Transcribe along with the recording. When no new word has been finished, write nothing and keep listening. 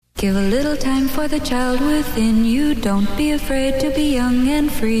Give a little time for the child within you. Don't be afraid to be young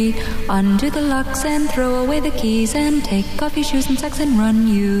and free. Undo the locks and throw away the keys and take off your shoes and socks and run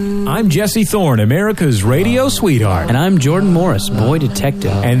you. I'm Jesse Thorne, America's radio sweetheart. And I'm Jordan Morris, boy detective.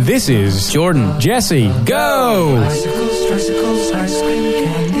 And this is Jordan. Jesse, go! Bicycles, tricycles, ice cream,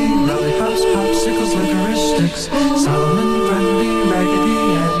 candy, lollipops, popsicles, licorice sticks, Solomon, Grundy, Raggedy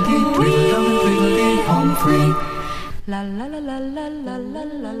Andy, Tweedledum and Tweedledee, home free. La la la la la la la la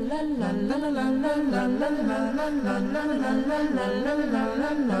la la la la.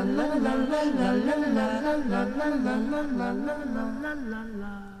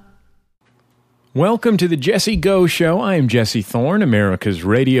 Welcome to the Jesse Go Show. I am Jesse Thorne, America's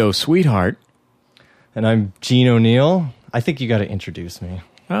radio sweetheart. And I'm Gene O'Neill. I think you got to introduce me.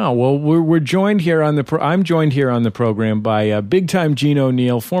 Oh, well, we're joined here on I'm joined here on the program by big-time Gene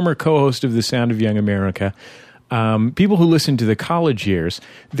O'Neill, former co-host of The Sound of Young America. People who listen to the college years,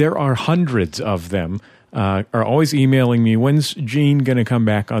 there are hundreds of them, are always emailing me, when's Gene going to come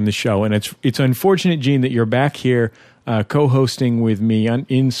back on the show? And it's unfortunate, Gene, that you're back here co-hosting with me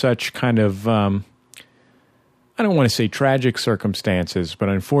in such kind of, I don't want to say tragic circumstances, but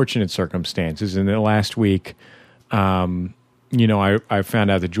unfortunate circumstances. In the last week, I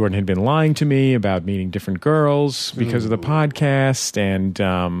found out that Jordan had been lying to me about meeting different girls because of the podcast,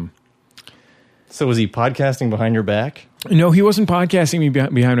 and... So was he podcasting behind your back? No, he wasn't podcasting me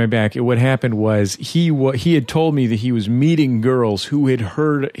behind my back. What happened was he had told me that he was meeting girls who had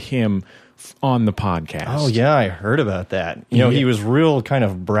heard him on the podcast. Oh, yeah, I heard about that. He was real kind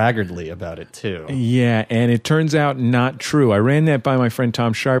of braggartly about it, too. Yeah, and it turns out not true. I ran that by my friend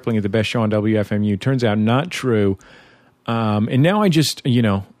Tom Sharpling at the Best Show on WFMU. Turns out not true. And now I just,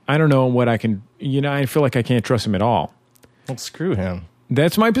 I don't know what I can, I feel like I can't trust him at all. Well, screw him.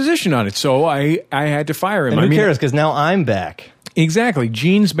 That's my position on it. So I had to fire him. And who cares? Because now I'm back. Exactly.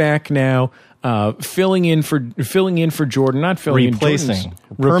 Gene's back now, filling in for Jordan. Not filling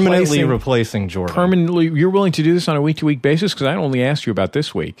permanently replacing Jordan. Permanently. You're willing to do this on a week-to-week basis? Because I only asked you about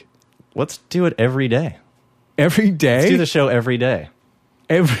this week. Let's do it every day. Every day? Let's do the show every day.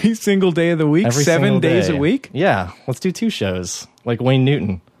 Every single day of the week? Every 7 days day. A week? Yeah. Let's do 2 shows, like Wayne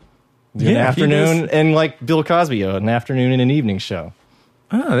Newton. Yeah, an afternoon, and like Bill Cosby, an afternoon and an evening show.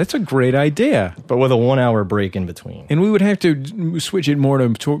 Oh, that's a great idea. But with a 1-hour break in between. And we would have to switch it more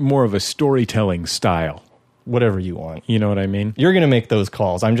to more of a storytelling style. Whatever you want. You know what I mean? You're going to make those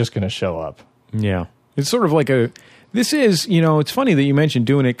calls. I'm just going to show up. Yeah. It's sort of like this is, it's funny that you mentioned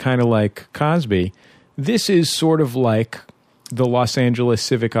doing it kind of like Cosby. This is sort of like the Los Angeles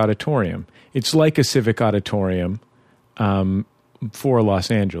Civic Auditorium. It's like a civic auditorium for Los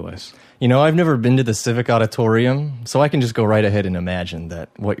Angeles. I've never been to the Civic Auditorium, so I can just go right ahead and imagine that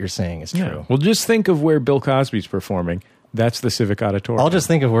what you're saying is true. Yeah. Well, just think of where Bill Cosby's performing. That's the Civic Auditorium. I'll just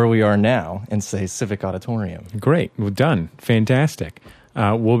think of where we are now and say Civic Auditorium. Great. Well, done. Fantastic.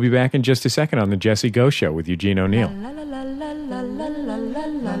 We'll be back in just a second on the Jesse Go Show with Eugene O'Neill.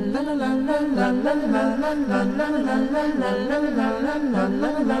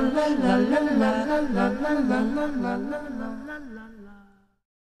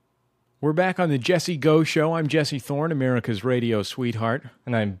 We're back on the Jesse Go Show. I'm Jesse Thorne, America's radio sweetheart.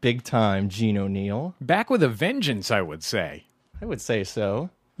 And I'm big-time Gene O'Neill. Back with a vengeance, I would say. I would say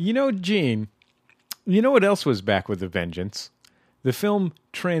so. Gene, you know what else was back with a vengeance? The film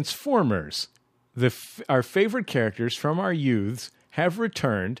Transformers. Our favorite characters from our youths have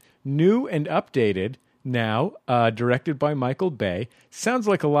returned, new and updated, now directed by Michael Bay. Sounds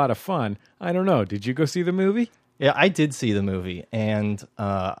like a lot of fun. I don't know. Did you go see the movie? Yeah, I did see the movie, and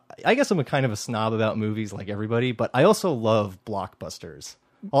I guess I'm a kind of a snob about movies like everybody, but I also love blockbusters.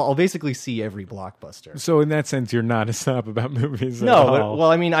 I'll basically see every blockbuster. So in that sense, you're not a snob about movies at all. No, well,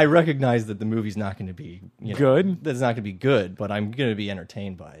 I mean, I recognize that the movie's not going to be good. That's not going to be good, but I'm going to be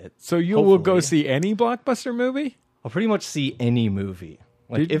entertained by it. So you will go see any blockbuster movie? I'll pretty much see any movie.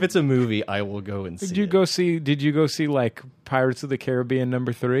 Like, if it's a movie, I will go and see it. Did you go see, like, Pirates of the Caribbean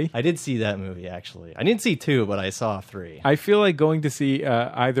 #3? I did see that movie, actually. I didn't see 2, but I saw 3. I feel like going to see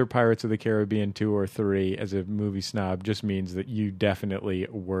either Pirates of the Caribbean 2 or 3 as a movie snob just means that you definitely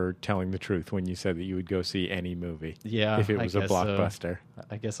were telling the truth when you said that you would go see any movie. Yeah, if it was a blockbuster.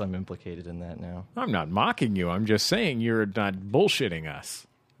 I guess I'm implicated in that now. I'm not mocking you. I'm just saying you're not bullshitting us.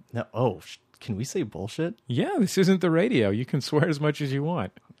 No, can we say bullshit? Yeah, this isn't the radio. You can swear as much as you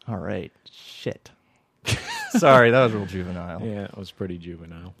want. All right. Shit. Sorry, that was real juvenile. Yeah, it was pretty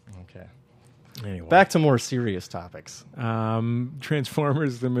juvenile. Okay. Anyway. Back to more serious topics.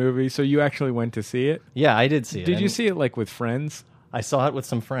 Transformers, the movie. So you actually went to see it? Yeah, I did see it. Did you see it, like, with friends? I saw it with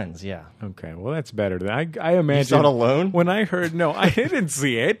some friends, yeah. Okay, well, that's better. I imagine. You saw it alone? When I heard, no, I didn't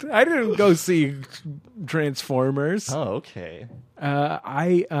see it. I didn't go see Transformers. Oh, okay.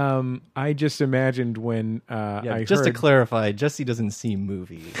 I just imagined when I just heard, to clarify, Jesse doesn't see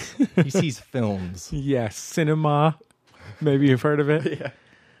movies. He sees films. yes, cinema. Maybe you've heard of it.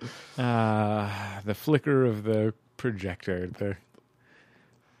 Yeah. The flicker of the projector.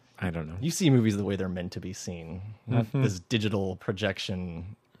 I don't know. You see movies the way they're meant to be seen, not this digital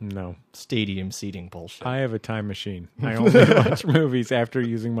projection, No, stadium seating bullshit. I have a time machine. I only watch movies after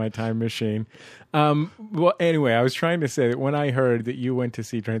using my time machine. Well, anyway, I was trying to say that when I heard that you went to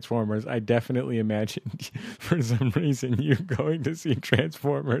see Transformers, I definitely imagined, for some reason, you going to see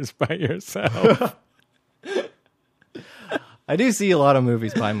Transformers by yourself. I do see a lot of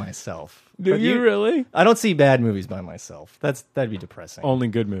movies by myself. Do But you really? I don't see bad movies by myself. That'd be depressing. Only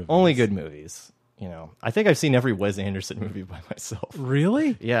good movies. Only good movies. You know, I think I've seen every Wes Anderson movie by myself.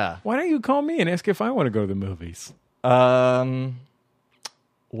 Really? Yeah. Why don't you call me and ask if I want to go to the movies? Well,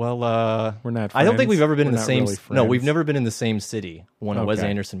 We're not I don't think friends? we've ever been in We're the not same. really No, we've friends. never been in the same city when a Wes Okay.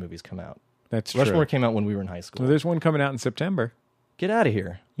 Anderson movies come out. That's true. Rushmore came out when we were in high school. Well, there's one coming out in September. Get out of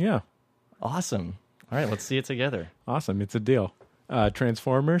here! Yeah. Awesome. All right, let's see it together. Awesome. It's a deal.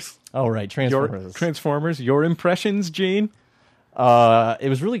 Transformers. All right, Transformers. Your impressions, Gene? It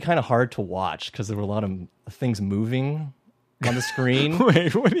was really kind of hard to watch because there were a lot of things moving on the screen.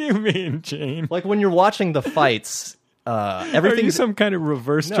 Wait, what do you mean, Gene? Like when you're watching the fights, Are you everything's some kind of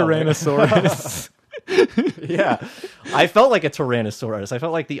reverse No. Tyrannosaurus? yeah. I felt like a Tyrannosaurus. I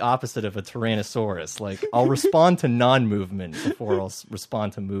felt like the opposite of a Tyrannosaurus. Like I'll respond to non-movement before I'll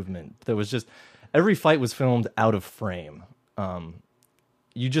respond to movement. There was just every fight was filmed out of frame.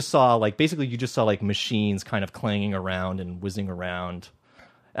 You just saw like machines kind of clanging around and whizzing around.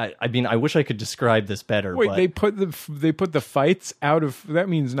 I mean, I wish I could describe this better. Wait, but they put the fights out of. That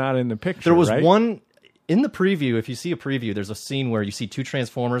means not in the picture. there was right? one in the preview. If you see a preview, there's a scene where you see two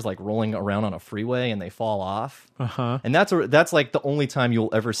Transformers like rolling around on a freeway and they fall off. And that's like the only time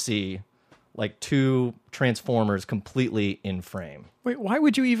you'll ever see like two Transformers completely in frame. Wait, why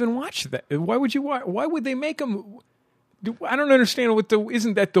would you even watch that? Why would they make them? I don't understand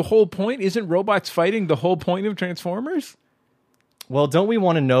isn't that the whole point? Isn't robots fighting the whole point of Transformers? Well, don't we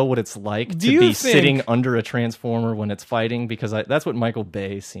want to know what it's like Do to you be think- sitting under a Transformer when it's fighting? Because that's what Michael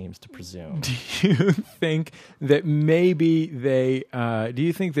Bay seems to presume. Do you think that maybe they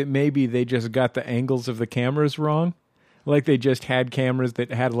just got the angles of the cameras wrong? Like they just had cameras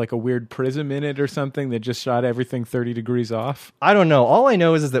that had like a weird prism in it or something that just shot everything 30 degrees off? I don't know. All I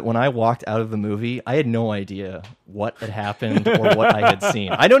know is that when I walked out of the movie, I had no idea what had happened or what I had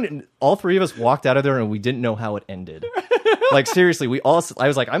seen. All three of us walked out of there and we didn't know how it ended. Like seriously, I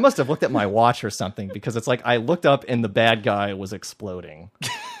was like, I must have looked at my watch or something because it's like I looked up and the bad guy was exploding.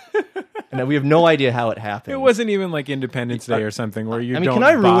 And we have no idea how it happened. It wasn't even like Independence Day or something where you don't can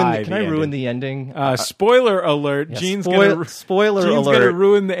I buy ruin the ending? Spoiler alert! Yeah, Gene's spoiler Gene's alert. gonna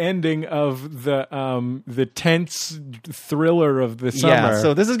ruin the ending of the tense thriller of the summer. Yeah,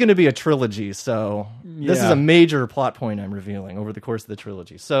 so this is going to be a trilogy. So this is Yeah. a major plot point I'm revealing over the course of the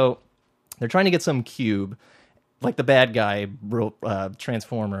trilogy. So they're trying to get some cube. Like the bad guy,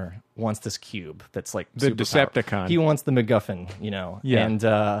 Transformer, wants this cube that's like The superpower. Decepticon. He wants the MacGuffin, you know.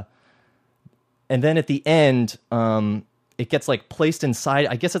 Yeah. And then at the end, it gets like placed inside.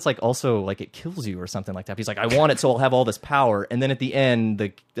 I guess it's like also like it kills you or something like that. He's like, I want it, so I'll have all this power. And then at the end,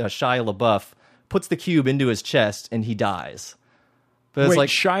 the Shia LaBeouf puts the cube into his chest and he dies. But Wait, it's like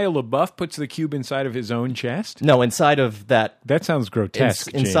Shia LaBeouf puts the cube inside of his own chest? no, inside of that, That sounds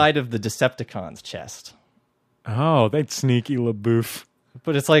grotesque. Gene. inside of the Decepticon's chest. Oh, that sneaky LaBeouf.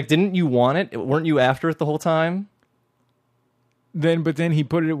 But it's like, didn't you want it? Weren't you after it the whole time? But then he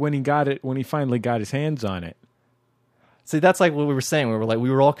put it when he finally got his hands on it. See, that's like what we were saying. We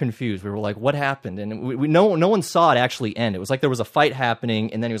were all confused. We were like, what happened? And no one saw it actually end. It was like there was a fight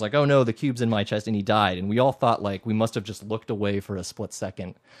happening, and then he was like, oh no, the cube's in my chest, and he died. And we all thought like we must have just looked away for a split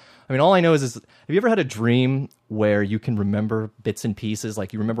second. I mean, all I know is have you ever had a dream where you can remember bits and pieces?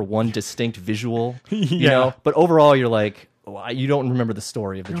 Like you remember one distinct visual, you know? But overall, you're like, you don't remember the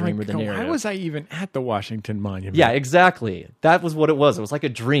story of the dream or the narrative. Why was I even at the Washington Monument? Yeah, exactly. That was what it was. It was like a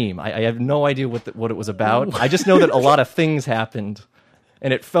dream. I have no idea what it was about. I just know that a lot of things happened,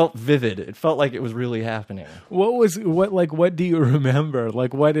 and it felt vivid. It felt like it was really happening. What do you remember?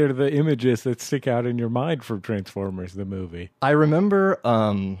 Like, what are the images that stick out in your mind from Transformers, the movie? I remember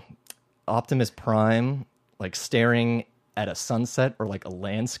Optimus Prime like staring at a sunset or like a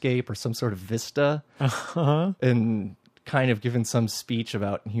landscape or some sort of vista, and kind of giving some speech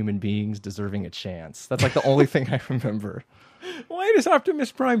about human beings deserving a chance. That's like the only thing I remember. Why does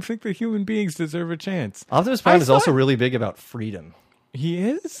Optimus Prime think that human beings deserve a chance? Optimus Prime is thought- also really big about freedom. He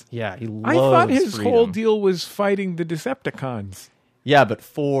is? Yeah, he loves I thought his freedom. whole deal was fighting the Decepticons. Yeah, but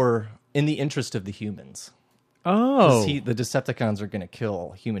in the interest of the humans. Oh. The Decepticons are going to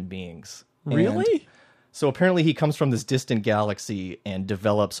kill human beings. And Really? so apparently he comes from this distant galaxy and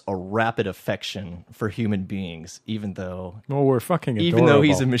develops a rapid affection for human beings, even though Well, we're fucking adorable. even though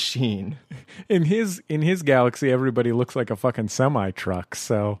he's a machine. in his galaxy, everybody looks like a fucking semi truck.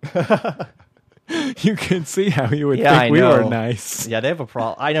 So you can see how you would Yeah, think I we know. were nice. Yeah, they have a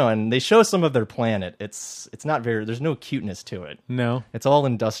problem. I know, and they show some of their planet. It's not very. There's no cuteness to it. No. It's all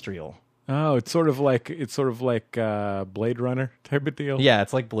industrial. Oh, it's sort of like Blade Runner type of deal. Yeah,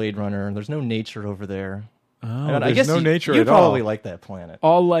 it's like Blade Runner. There's no nature over there. Oh, And there's no nature you at probably all. like that planet.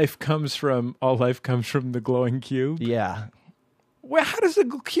 All life comes from the glowing cube. Yeah, Well, how does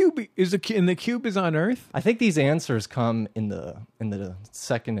the cube and the cube is on Earth? I think these answers come in the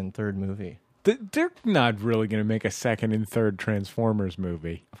second and third movie. They're not really going to make a second and third Transformers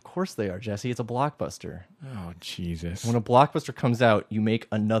movie. Of course they are, Jesse. It's a blockbuster. Oh, Jesus. When a blockbuster comes out, you make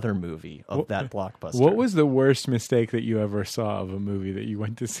another movie of that blockbuster. What was the worst mistake that you ever saw of a movie that you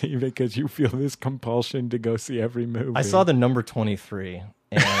went to see because you feel this compulsion to go see every movie? I saw the number 23,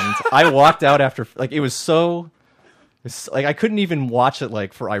 and I walked out after it was so. I couldn't even watch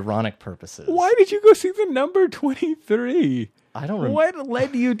it for ironic purposes. Why did you go see the number 23? I don't remember. What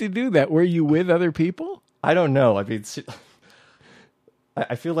led you to do that? Were you with other people? I don't know. I mean,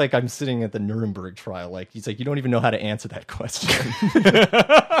 I feel like I'm sitting at the Nuremberg trial. He's like, you don't even know how to answer that question.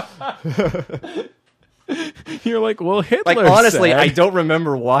 You're like, well, Hitler honestly, said. I don't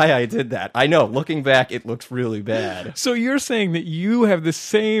remember why I did that. I know, looking back, it looks really bad. So you're saying that you have the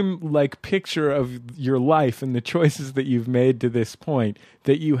same picture of your life and the choices that you've made to this point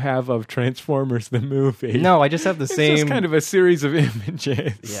that you have of Transformers the movie. No, I just have the It's same just kind of a series of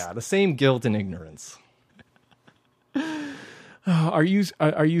images. Yeah, the same guilt and ignorance. Are you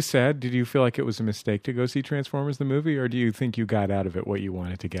sad? Did you feel like it was a mistake to go see Transformers the movie, or do you think you got out of it what you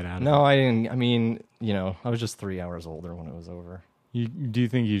wanted to get out of it? No, I didn't. I mean, I was just 3 hours older when it was over. Do you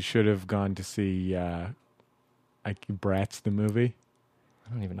think you should have gone to see Bratz the movie?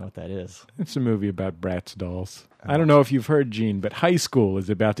 I don't even know what that is. It's a movie about Bratz dolls. I don't know if you've heard, Gene, but high school is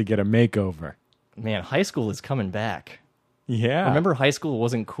about to get a makeover. Man, high school is coming back. Yeah. Remember high school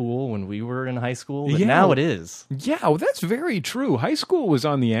wasn't cool when we were in high school? But Yeah. now it is. Yeah, well, that's very true. High school was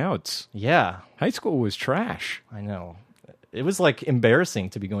on the outs. Yeah, High school was trash. I know. It was embarrassing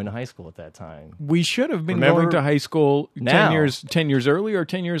to be going to high school at that time. We should have been Remember- going to high school Now. 10 years earlier or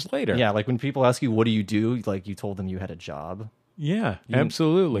 10 years later. Yeah, when people ask you, what do? You told them you had a job. Yeah,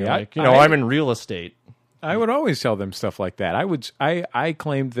 absolutely. I'm in real estate. I would always tell them stuff like that. I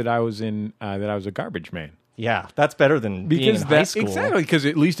claimed that I was a garbage man. Yeah, that's better than being in high school. Exactly, because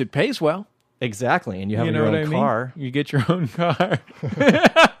at least it pays well. Exactly, and you have You know your what own I mean? car. You get your own car.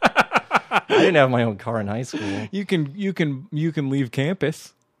 I didn't have my own car in high school. You can leave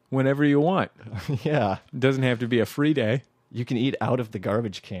campus whenever you want. Yeah, It doesn't have to be a free day. you can eat out of the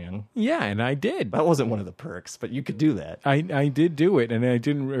garbage can. Yeah, and I did. That wasn't one of the perks, but you could do that. I did do it, and I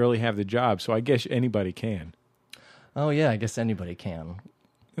didn't really have the job, so I guess anybody can. Oh yeah, I guess anybody can.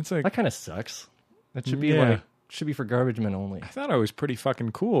 It's like That kind of sucks. That should be Yeah. should be for garbage men only. I thought I was pretty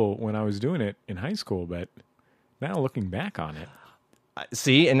fucking cool when I was doing it in high school, but now looking back on it,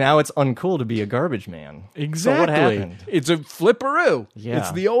 See, and now it's uncool to be a garbage man. exactly, So what happened? it's a flipperoo. Yeah.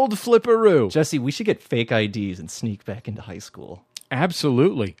 It's the old flipperoo. Jesse, we should get fake IDs and sneak back into high school.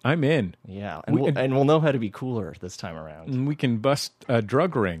 Absolutely, I'm in. Yeah, and we'll know how to be cooler this time around. And we can bust a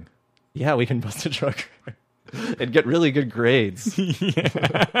drug ring. Yeah, we can bust a drug and get really good grades.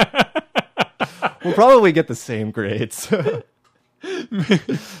 We'll probably get the same grades.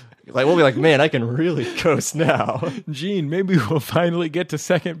 We'll be like, man, I can really coast now. Gene, maybe we'll finally get to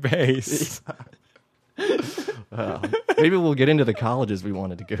second base. Maybe we'll get into the colleges we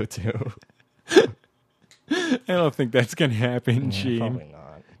wanted to go to. I don't think that's going to happen, Gene. Probably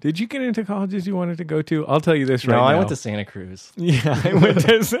not. Did you get into colleges you wanted to go to? I'll tell you this right No, now. I went to Santa Cruz. Yeah, I went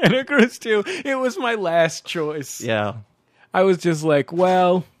to Santa Cruz too. It was my last choice. Yeah. I was just like,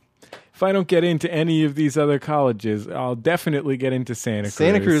 well, if I don't get into any of these other colleges, I'll definitely get into Santa Cruz.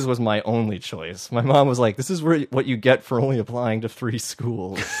 Santa Cruz was my only choice. My mom was like, this is what you get for only applying to 3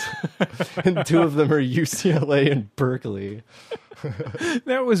 schools. And 2 of them are UCLA and Berkeley.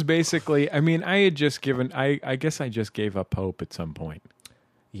 That was basically, I mean, I had just given, I guess I just gave up hope at some point.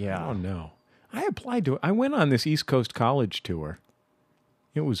 Yeah. Oh, no. I applied to it. I went on this East Coast college tour.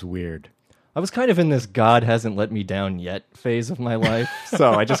 It was weird. I was kind of in this God hasn't let me down yet phase of my life.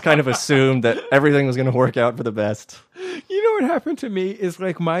 So I just kind of assumed that everything was going to work out for the best. You know what happened to me is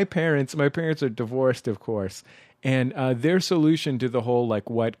like my parents are divorced, of course. And their solution to the whole, like,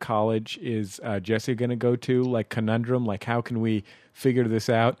 what college is Jesse going to go to, like, conundrum, like, how can we figure this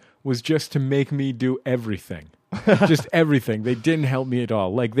out, was just to make me do everything. Just everything. They didn't help me at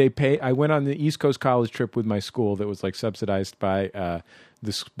all. Like, I went on the East Coast college trip with my school that was, like, subsidized by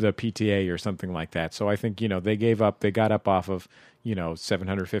the PTA or something like that. So I think, they got up off of,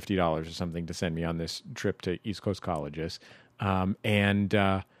 $750 or something to send me on this trip to East Coast colleges.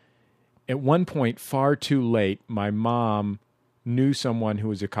 At one point, far too late, my mom knew someone who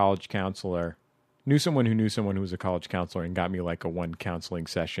was a college counselor, knew someone who was a college counselor, and got me like a one counseling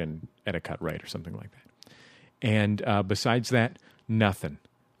session at a cut rate or something like that. And besides that, nothing.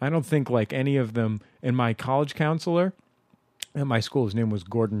 I don't think like any of them. And my college counselor at my school, his name was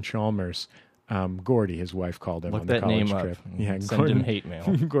Gordon Chalmers. Gordy, his wife called him on the college trip. Yeah, send him hate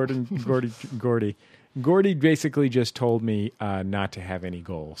mail. Gordy basically just told me not to have any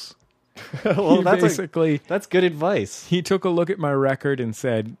goals. Well, that's good advice. He took a look at my record and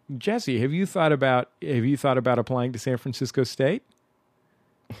said, "Jesse, have you thought about applying to San Francisco State?"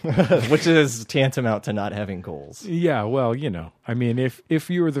 Which is tantamount to not having goals. Yeah, well, I mean, if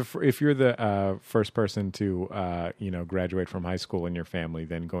you're the first person to graduate from high school in your family,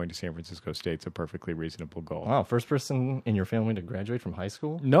 then going to San Francisco State's a perfectly reasonable goal. Wow, first person in your family to graduate from high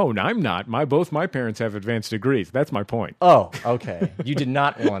school? No, I'm not. Both my parents have advanced degrees. That's my point. Oh, okay. You did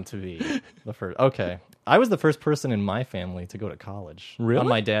not want to be the first. Okay. I was the first person in my family to go to college. Really? On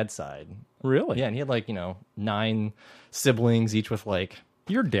my dad's side. Really? Yeah, and he had 9 siblings, each with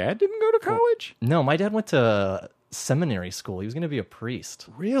Your dad didn't go to college? No, my dad went to seminary school. He was going to be a priest.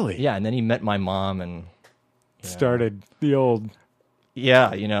 Really? Yeah, and then he met my mom and started the old...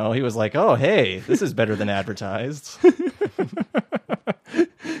 Yeah, he was like, oh, hey, this is better than advertised.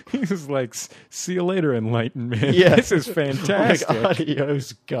 He was like, see you later, Enlightenment. Yeah. This is fantastic. Like,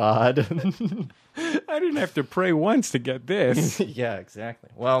 adios, God. I didn't have to pray once to get this. Yeah, exactly.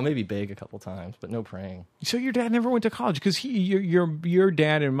 Well, maybe beg a couple times, but no praying. So your dad never went to college because your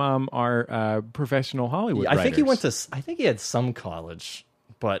dad and mom are professional Hollywood writers. I think he had some college,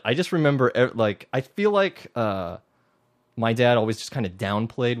 but I just remember I feel like my dad always just kind of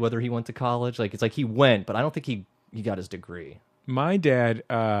downplayed whether he went to college. Like it's like he went, but I don't think he got his degree. My dad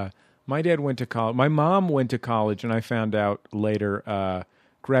went to college. My mom went to college, and I found out later.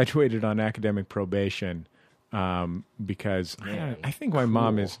 Graduated on academic probation because I think my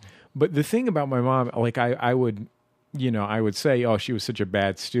mom is. But the thing about my mom, like I would say, oh, she was such a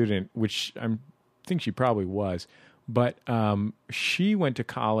bad student, which I think she probably was. But she went to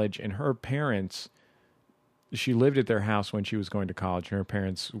college, and her parents, she lived at their house when she was going to college, and her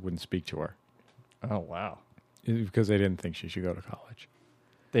parents wouldn't speak to her. Oh, wow. Because they didn't think she should go to college.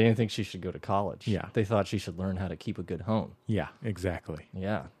 They didn't think she should go to college. Yeah. They thought she should learn how to keep a good home. Yeah, exactly.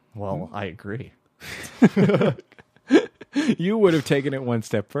 Yeah. Well, I agree. You would have taken it one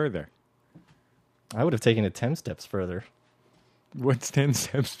step further. I would have taken it 10 steps further. What's 10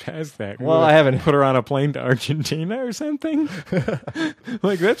 steps past that? Well, I haven't put her on a plane to Argentina or something.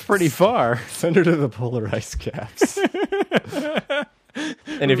 Like that's pretty far. Send her to the polar ice caps.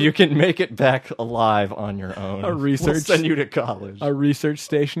 And if you can make it back alive on your own, we'll send you to college. A research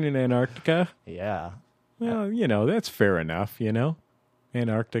station in Antarctica. Yeah. Well, that's fair enough.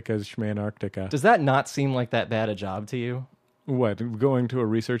 Antarctica's Schmantarctica. Does that not seem like that bad a job to you? What, going to a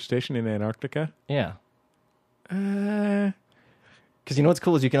research station in Antarctica? Yeah. Because what's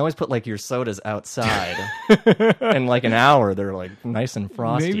cool is you can always put your sodas outside, and an hour they're nice and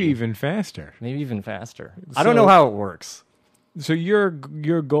frosty. Maybe even faster. I don't know how it works. So your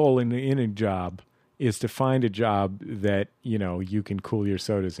goal in a job is to find a job that you can cool your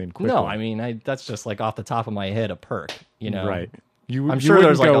sodas in quickly. No, I mean that's just off the top of my head a perk. Right. I'm sure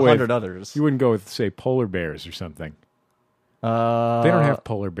there's 100 others. You wouldn't go with say polar bears or something. They don't have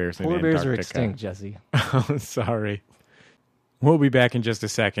polar bears in Antarctica. Polar bears are extinct, Jesse. Oh, sorry. We'll be back in just a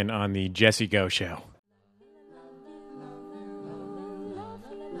second on the Jesse Go Show.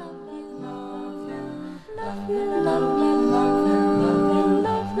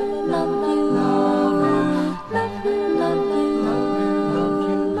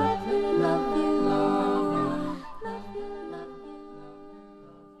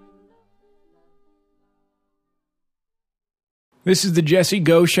 This is the Jesse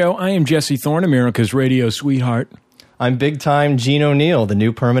Go Show. I am Jesse Thorne, America's radio sweetheart. I'm big-time Gene O'Neill, the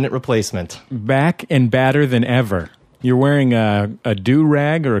new permanent replacement. Back and badder than ever. You're wearing a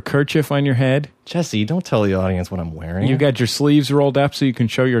do-rag or a kerchief on your head. Jesse, don't tell the audience what I'm wearing. You got your sleeves rolled up so you can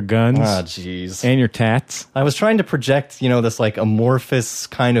show your guns. Ah, jeez. And your tats. I was trying to project, this like amorphous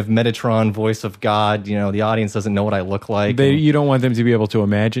kind of Metatron voice of God. The audience doesn't know what I look like. You don't want them to be able to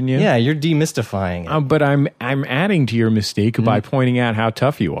imagine you? Yeah, you're demystifying it. But I'm adding to your mystique by pointing out how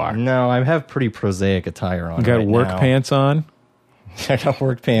tough you are. No, I have pretty prosaic attire on. You got work pants on? I got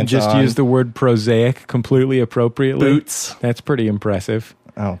work pants Just on. use the word prosaic completely appropriately. Boots. That's pretty impressive.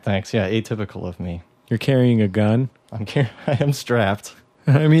 Oh, thanks. Yeah, atypical of me. You're carrying a gun. I am strapped.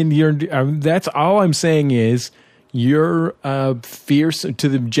 I mean, that's all I'm saying is you're fierce. To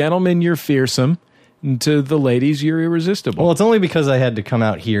the gentlemen, you're fearsome. And to the ladies, you're irresistible. Well, it's only because I had to come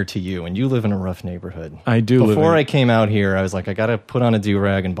out here to you, and you live in a rough neighborhood. I do. Before I came out here, I was like, I got to put on a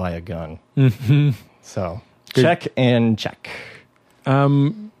do-rag and buy a gun. Mm-hmm. So, check and check.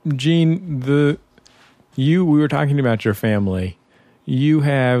 Gene, we were talking about your family. You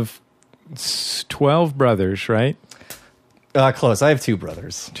have 12 brothers, right? Close. I have 2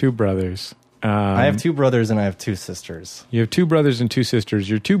 brothers. 2 brothers. I have 2 brothers and I have 2 sisters. You have 2 brothers and 2 sisters.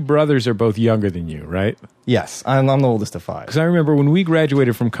 Your 2 brothers are both younger than you, right? Yes, I'm the oldest of 5. Because I remember when we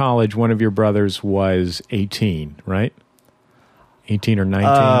graduated from college, one of your brothers was 18, right? 18 or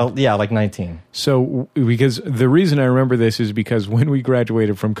 19? Yeah, like 19. So, because the reason I remember this is because when we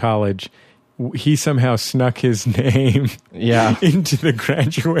graduated from college, he somehow snuck his name into the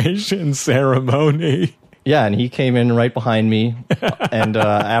graduation ceremony. Yeah, and he came in right behind me, and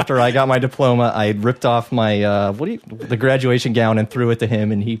after I got my diploma, I ripped off my the graduation gown and threw it to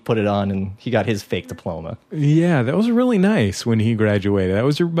him, and he put it on, and he got his fake diploma. Yeah, that was really nice when he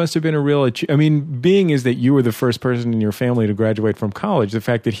graduated. Must have been a real. I mean, being is that you were the first person in your family to graduate from college. The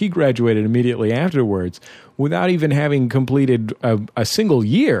fact that he graduated immediately afterwards, without even having completed a single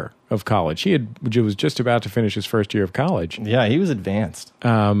year of college. He was just about to finish his first year of college. Yeah, he was advanced.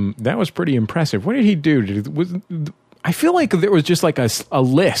 That was pretty impressive. What did he do? I feel like there was just like a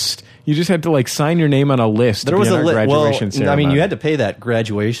list. You just had to like sign your name on a list. There was a graduation ceremony. I mean, you had to pay that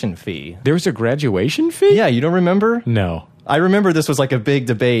graduation fee. There was a graduation fee? Yeah, you don't remember? No. I remember this was like a big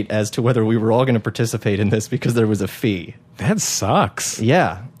debate as to whether we were all going to participate in this because there was a fee. That sucks.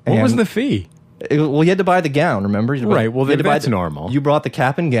 Yeah. What was the fee? Well, you had to buy the gown, remember? Right, well, that's normal. You brought the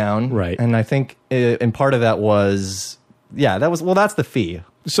cap and gown. Right. And I think, and part of that was, that's the fee.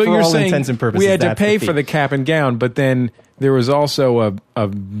 So for you're all saying intents and purposes, we had to that's pay the fee. for the cap and gown, but then there was also a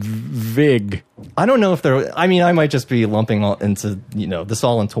VIG. I don't know if I might just be lumping this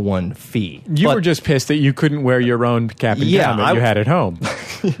all into one fee. You were just pissed that you couldn't wear your own cap and gown that you had at home.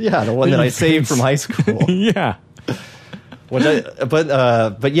 Yeah, the one that I saved from high school. Yeah.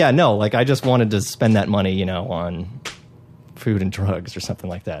 But yeah, no, like I just wanted to spend that money, on food and drugs or something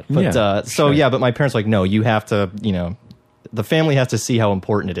like that. But but my parents were like, no, you have to, the family has to see how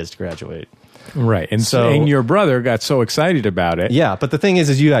important it is to graduate. Right. And your brother got so excited about it. Yeah, but the thing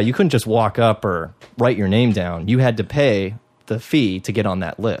is you couldn't just walk up or write your name down. You had to pay the fee to get on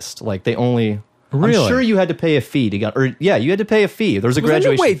that list. Like they only Really? I'm sure you had to pay a fee to get, you had to pay a fee. There was a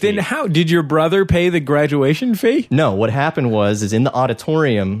graduation fee. Then how did your brother pay the graduation fee? No, what happened is in the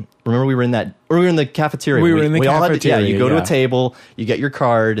auditorium. Remember, we were in the cafeteria. We were in the cafeteria. You go to a table, you get your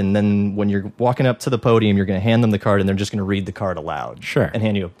card, and then when you're walking up to the podium, you're going to hand them the card, and they're just going to read the card aloud. Sure. And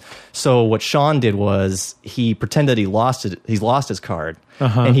hand you. So what Sean did was he pretended he lost it. He's lost his card,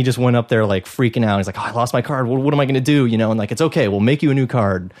 and he just went up there like freaking out. He's like, "Oh, I lost my card. What am I going to do?" And like, it's okay. We'll make you a new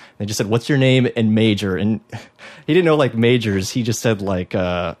card. And they just said, "What's your name and major?" And he didn't know like majors. He just said like,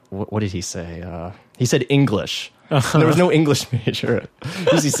 what did he say? He said English. There was no English major.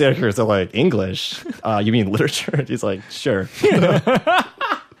 Easy Sanders are like, English? You mean literature? He's like, sure.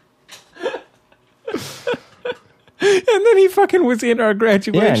 And then he fucking was in our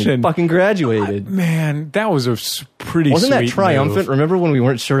graduation. Yeah, and he fucking graduated. Man, that was a pretty Wasn't sweet that triumphant? move. Remember when we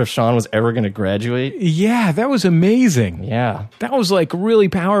weren't sure if Sean was ever going to graduate? Yeah, that was amazing. Yeah. That was like really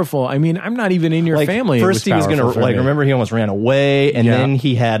powerful. I mean, I'm not even in your family. First he was going to remember he almost ran away, and then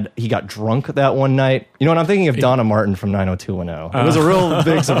he got drunk that one night. You know what? I'm thinking of Donna Martin from 90210. It was a real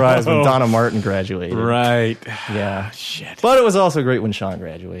big surprise when Donna Martin graduated. Right. Yeah. Shit. But it was also great when Sean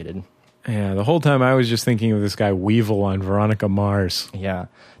graduated. Yeah, the whole time I was just thinking of this guy Weevil on Veronica Mars. Yeah.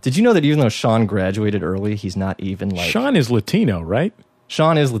 Did you know that even though Sean graduated early, he's not even like... Sean is Latino, right?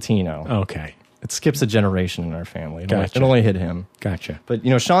 Sean is Latino. Okay. It skips a generation in our family. Gotcha. It only hit him. Gotcha. But,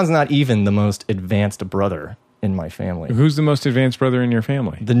 Sean's not even the most advanced brother in my family. Who's the most advanced brother in your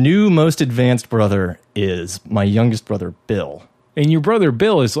family? The new most advanced brother is my youngest brother, Bill. And your brother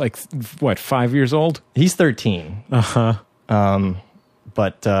Bill is like, what, 5 years old? He's 13. Uh-huh.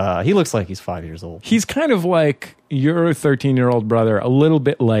 But he looks like he's 5 years old. He's kind of like your 13-year-old brother, a little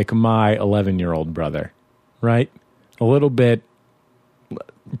bit like my 11-year-old brother, right? A little bit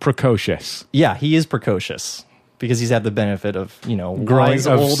precocious. Yeah, he is precocious because he's had the benefit of, Growing wise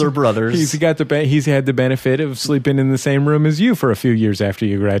of- older brothers. He's had the benefit of sleeping in the same room as you for a few years after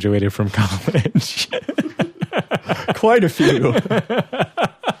you graduated from college. Quite a few.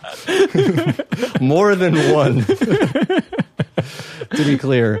 More than one. To be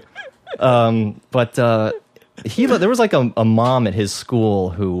clear. But there was like a mom at his school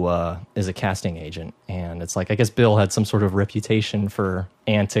who is a casting agent, and it's like, I guess Bill had some sort of reputation for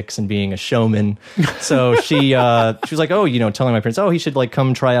antics and being a showman. So she was like, telling my parents, he should like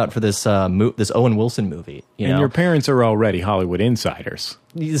come try out for this this Owen Wilson movie. And your parents are already Hollywood insiders.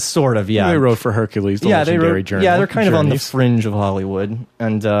 Sort of, yeah. They wrote for Hercules, the legendary journal. Yeah, they're kind of on the journeys. fringe of Hollywood,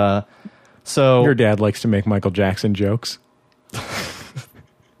 and so Your dad likes to make Michael Jackson jokes.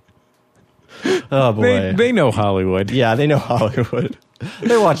 oh boy, They know Hollywood. yeah, they know Hollywood.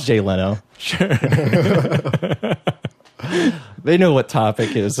 They watch Jay Leno. Sure. They know what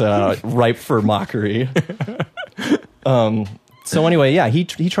topic is ripe for mockery. So anyway, yeah, he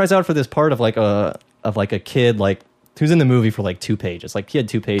tries out for this part of like a kid like who's in the movie for like 2 pages. Like he had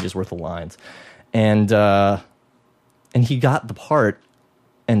 2 pages worth of lines, and he got the part.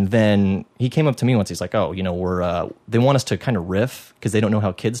 And then he came up to me once. He's like, they want us to kind of riff because they don't know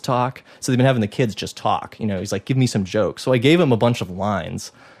how kids talk. So they've been having the kids just talk. He's like, give me some jokes. So I gave him a bunch of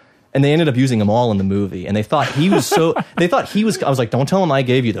lines, and they ended up using them all in the movie. And they thought he was I was like, don't tell them I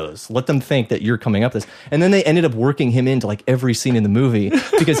gave you those. Let them think that you're coming up with this. And then they ended up working him into like every scene in the movie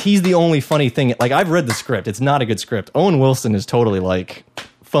because he's the only funny thing. Like, I've read the script. It's not a good script. Owen Wilson is totally like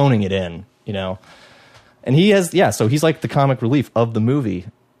phoning it in, And he has, so he's like the comic relief of the movie.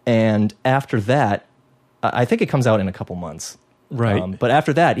 And after that, I think it comes out in a couple months. Right. But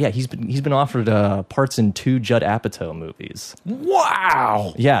after that, he's been offered parts in 2 Judd Apatow movies.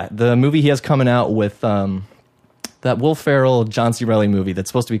 Wow. Yeah, the movie he has coming out with that Will Ferrell, John C. Reilly movie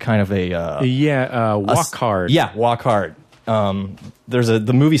that's supposed to be kind of a Walk Hard. Yeah, Walk Hard.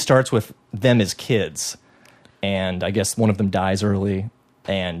 The movie starts with them as kids, and I guess one of them dies early,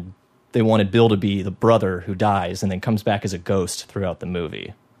 and they wanted Bill to be the brother who dies and then comes back as a ghost throughout the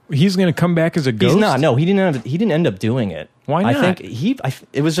movie. He's going to come back as a ghost? He's not. No, he didn't end up doing it. Why not? I think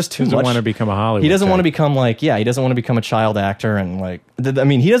it was just too He much. doesn't want to become a Hollywood He doesn't guy. want to become he doesn't want to become a child actor and like.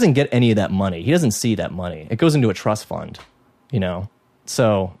 He doesn't get any of that money. He doesn't see that money. It goes into a trust fund,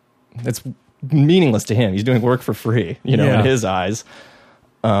 So it's meaningless to him. He's doing work for free, in his eyes.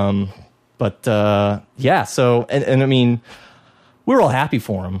 So and I mean, we're all happy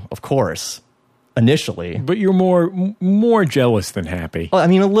for him, of course. Initially, But you're more jealous than happy. well, I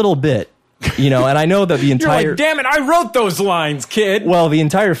mean, a little bit, and I know that the You're entire like, damn it, I wrote those lines, kid. well, the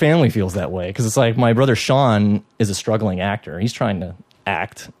entire family feels that way because it's like my brother Sean is a struggling actor. He's trying to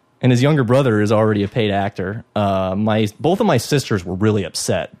act, and his younger brother is already a paid actor. Both of my sisters were really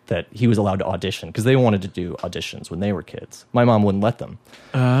upset that he was allowed to audition because they wanted to do auditions when they were kids. My mom wouldn't let them,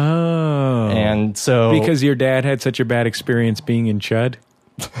 Oh. and so Because your dad had such a bad experience being in Chud?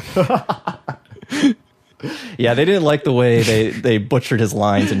 yeah, they didn't like the way they butchered his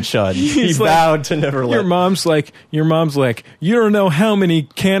lines in Chud. He He's like- vowed to never let. Your mom's like, you don't know how many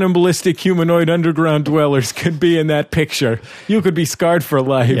cannibalistic humanoid underground dwellers could be in that picture. You could be scarred for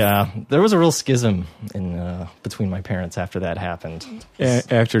life. Yeah, there was a real schism in between my parents after that happened.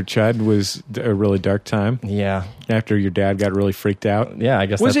 After Chud was a really dark time. Yeah, After your dad got really freaked out. yeah, I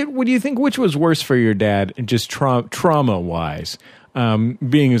guess What do you think, which was worse for your dad, just trauma-wise?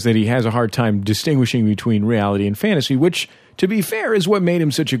 Being is that he has a hard time distinguishing between reality and fantasy, which, to be fair, is what made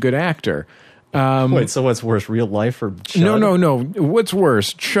him such a good actor. Wait, so what's worse, real life or Chud? No. What's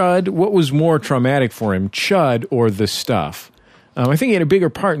worse, Chud? What was more traumatic for him, Chud or The Stuff? I think he had a bigger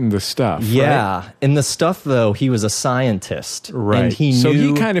part in The Stuff. Yeah, in The Stuff though, he was a scientist, Right. And he knew, so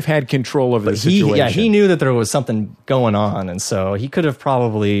he kind of had control of the situation. he knew that there was something going on, and so he could have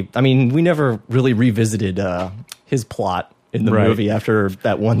probably. I mean, we never really revisited his plot in the Right. movie after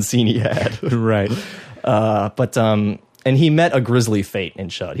that one scene he had. Right. And he met a grisly fate in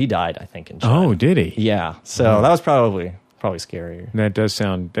Chud. He died, I think, in Chud. Oh, did he? Yeah, so that was probably scarier.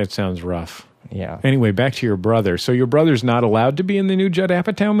 That sounds rough. Yeah. Anyway, back to your brother. So your brother's not allowed to be in the new Judd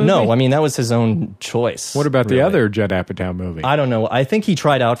Apatow movie? No, I mean, that was his own choice. What about the really. other Judd Apatow movie? I don't know. I think he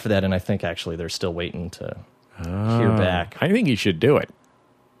tried out for that, and I think actually they're still waiting to hear back. I think he should do it.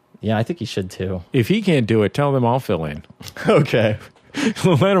 Yeah, I think he should too. If he can't do it, tell them I'll fill in. Okay.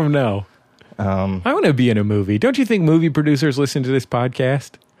 Let him know. I want to be in a movie. Don't you think movie producers listen to this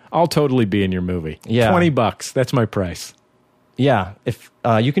podcast? I'll totally be in your movie. Yeah. $20. That's my price. Yeah, if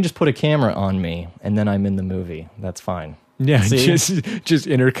you can just put a camera on me and then I'm in the movie, that's fine. Yeah, See? just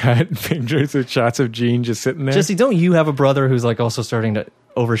intercut pictures of shots of Gene just sitting there. Jesse, don't you have a brother who's like also starting to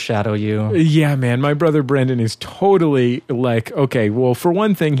overshadow you? Yeah, man, my brother Brendan is totally like, okay, well, for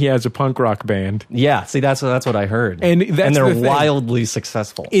one thing, he has a punk rock band. Yeah, see, that's what I heard. And that's they're the thing. wildly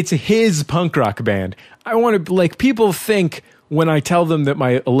successful. It's his punk rock band. I want to, like, people think when I tell them that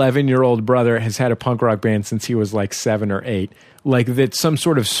my 11-year-old brother has had a punk rock band since he was like 7 or 8, like that's some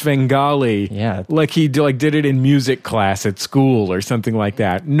sort of Svengali, Yeah. like he did it in music class at school or something like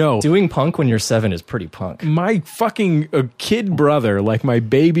that. No, Doing punk when you're 7 is pretty punk. my fucking kid brother, like my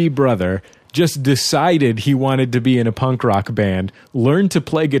baby brother, just decided he wanted to be in a punk rock band, learned to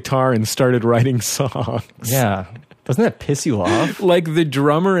play guitar, and started writing songs. Yeah. Doesn't that piss you off? Like the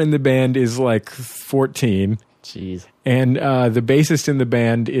drummer in the band is like 14, Jeez. and the bassist in the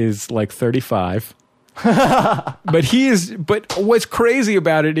band is like 35. But what's crazy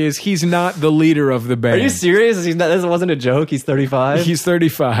about it is he's not the leader of the band. Are you serious? This wasn't a joke. He's 35. He's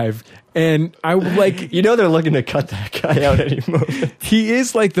 35. And I like, You know they're looking to cut that guy out any moment. he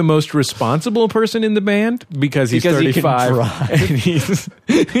is like the most responsible person in the band because he's Because he can 35. drive. And he's,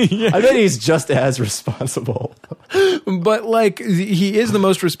 yeah. I bet he's just as responsible. But like he is the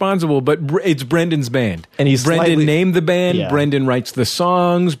most responsible, but it's Brendan's band. And he's Brendan slightly- named the band. Yeah. Brendan writes the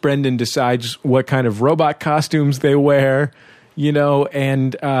songs. Brendan decides what kind of robot costumes they wear. You know,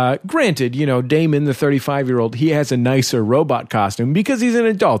 and granted, you know, Damon, the 35-year-old, he has a nicer robot costume because he's an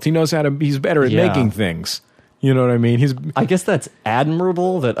adult. He knows how to. He's better at Yeah. making things. You know what I mean? He's I guess that's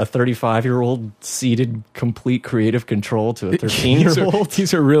admirable that a 35-year-old ceded complete creative control to a 13-year-old.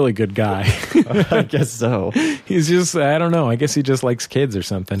 He's a really good guy. I guess so. He's just, I don't know. I guess he just likes kids or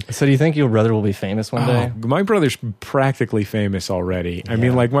something. So do you think your brother will be famous one day? Oh, my brother's practically famous already. I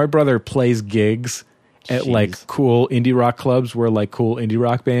mean, Yeah. like my brother plays gigs at Jeez. like cool indie rock clubs where like cool indie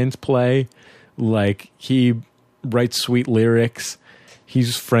rock bands play. Like he writes sweet lyrics.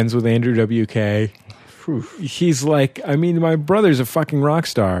 He's friends with Andrew WK. He's like, I mean, my brother's a fucking rock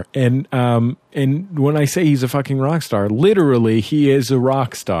star. And when I say he's a fucking rock star, literally he is a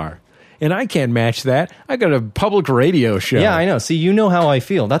rock star. And I can't match that. I got a public radio show. Yeah, I know. See, you know how I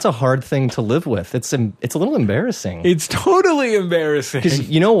feel. That's a hard thing to live with. It's a little embarrassing. It's totally embarrassing.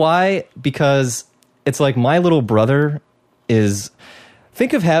 You know why? Because it's like my little brother is.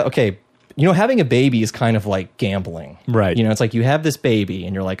 Think of having a baby is kind of like gambling, Right. You know, it's like you have this baby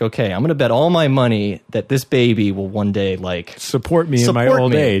and you're like, okay, I'm going to bet all my money that this baby will one day like Support me in my support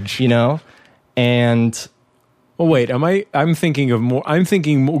old me, age. you know, and. Well, wait, I'm thinking more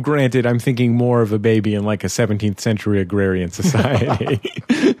of a baby in like a 17th century agrarian society.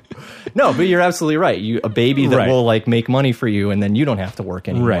 No, but you're absolutely right. A baby that Right. will like make money for you, and then you don't have to work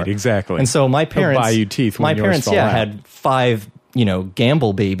anymore. Right, exactly. And so my parents buy you teeth when my yours parents, fall out. had 5,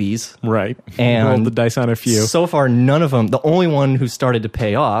 gamble babies. Right. And roll the dice on a few. So far, none of them. The only one who started to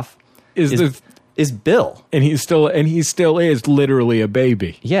pay off is Bill. and he still is literally a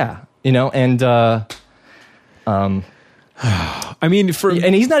baby. Yeah, and I mean,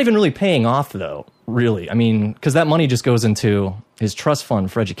 and he's not even really paying off though. Really, I mean, because that money just goes into his trust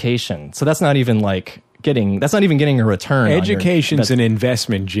fund for education. So that's not even getting a return. education's an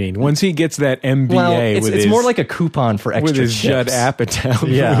investment, Gene. Once he gets that MBA, Well, it's more like a coupon for extra with his Judd chips. Apatow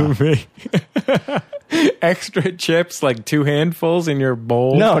Yeah. movie. Extra chips, like 2 handfuls in your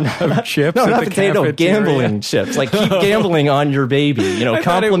bowl of chips. No, at not the potato, cafeteria. gambling chips. Like keep gambling on your baby. thought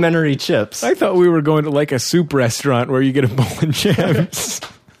Complimentary chips. I thought we were going to like a soup restaurant where you get a bowl of chips.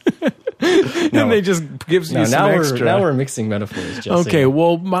 No. And they just gives you some extra. Now we're mixing metaphors, Jesse. Okay,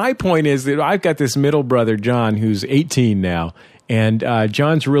 well, my point is that I've got this middle brother, John, who's 18 now. And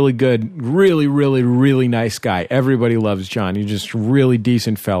John's really good, really, really, really nice guy. Everybody loves John. He's just a really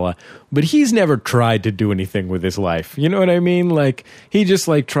decent fella. But he's never tried to do anything with his life. You know what I mean? Like, he just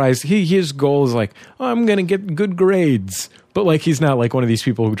like tries, his goal is like, oh, I'm going to get good grades. But like, he's not like one of these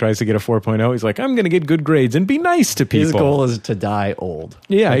people who tries to get a 4.0. He's like, I'm going to get good grades and be nice to people. His goal is to die old.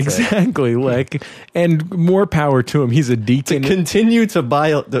 Yeah, That's it. exactly. Like, and more power to him. He's a deacon. Continue to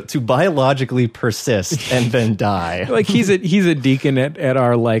biologically persist and then die. Like he's a deacon at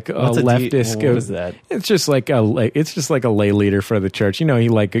our like What's a leftist. what is that? It's just like a lay leader for the church. You know, he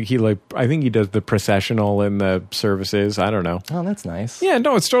I think he does the processional in the services. I don't know. Oh, that's nice. Yeah,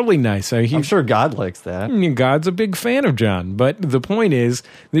 no, it's totally nice. I'm sure God likes that. God's a big fan of John, but the point is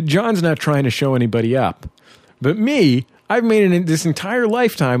that John's not trying to show anybody up. But me, I've made this entire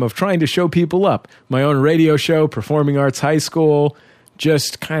lifetime of trying to show people up. My own radio show, Performing Arts High School,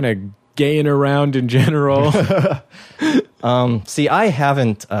 just kind of gaying around in general? See, I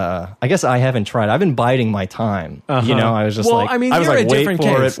haven't. I guess I haven't tried. I've been biding my time. You know, I was just Well, I mean, you're a wait different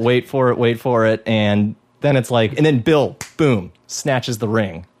for case. it, wait for it, and then it's like, and then Bill, boom, snatches the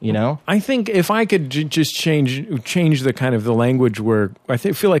ring. You know, I think if I could just change the kind of the language where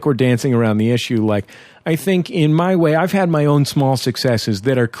feel like we're dancing around the issue. Like, I think in my way, I've had my own small successes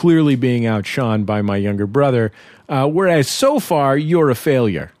that are clearly being outshone by my younger brother, whereas so far you're a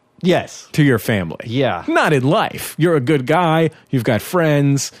failure yes, to your family. Yeah. Not in life. You're a good guy. You've got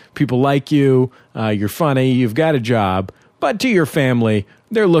friends. People like you. You're funny. You've got a job. But to your family,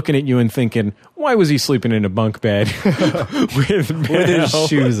 they're looking at you and thinking, why was he sleeping in a bunk bed with with his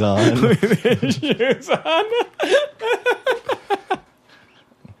shoes on. with his shoes on?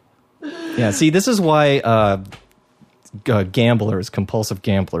 Yeah, see, this is why gamblers, compulsive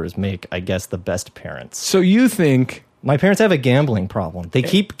gamblers, make, I guess, the best parents. So you think... My parents have a gambling problem. They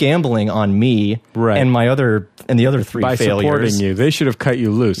keep gambling on me Right. and the other three by failures. supporting you, they should have cut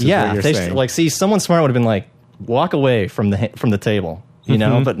you loose. Is Yeah, what you're they saying. like see someone smart would have been like, walk away from the table, you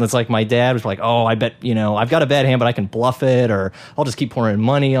know. But it's like my dad was like, oh, I bet I've got a bad hand, but I can bluff it, or I'll just keep pouring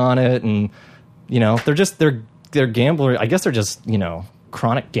money on it, and they're gamblers. I guess they're just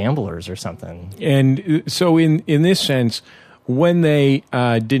chronic gamblers or something. And so in this sense, when they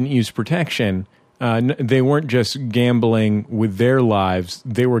didn't use protection, they weren't just gambling with their lives;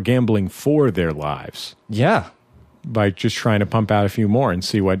 they were gambling for their lives Yeah, by just trying to pump out a few more and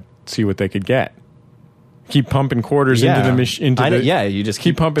see what they could get. Keep pumping quarters into the machine. You just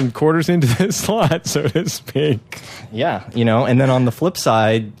keep pumping quarters into the slot, so to speak. Yeah, and then on the flip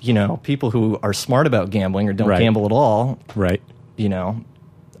side, people who are smart about gambling or don't Right. gamble at all, Right.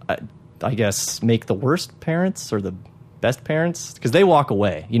 I guess make the worst parents or the best parents, because they walk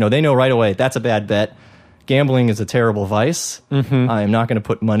away. They know right away that's a bad bet. Gambling is a terrible vice. I am not going to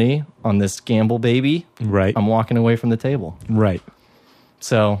put money on this gamble baby. Right. I'm walking away from the table. Right.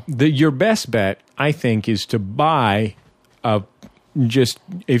 So Your best bet, I think, is to buy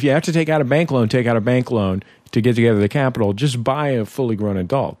if you have to take out a bank loan, take out a bank loan to get together the capital. Just buy a fully grown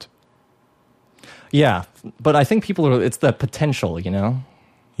adult. yeah, but I think it's the potential.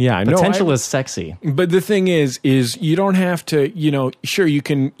 Yeah, I know. Potential is sexy. But the thing is you don't have to. Sure, you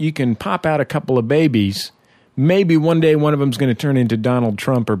can pop out a couple of babies. Maybe one day one of them's going to turn into Donald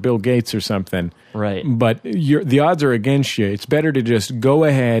Trump or Bill Gates or something. Right. But the odds are against you. It's better to just go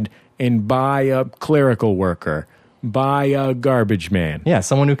ahead and buy a clerical worker, buy a garbage man. Yeah,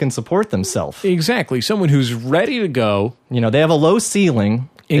 someone who can support themselves. Exactly. Someone who's ready to go. They have a low ceiling.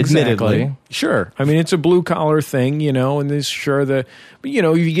 Admittedly. Sure. I mean, it's a blue collar thing, and there's but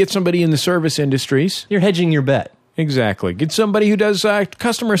you get somebody in the service industries. You're hedging your bet. Exactly. Get somebody who does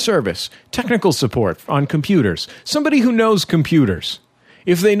customer service, technical support on computers, somebody who knows computers.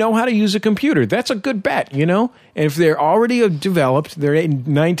 If they know how to use a computer, that's a good bet, And if they're already developed, they're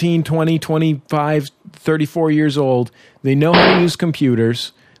 19, 20, 25, 34 years old, they know how to use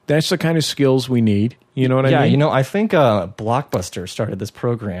computers, that's the kind of skills we need. You know what I mean? Yeah, I think Blockbuster started this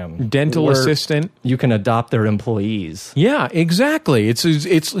program. Dental where assistant. You can adopt their employees. Yeah, exactly. It's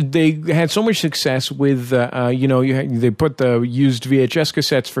they had so much success with they put the used VHS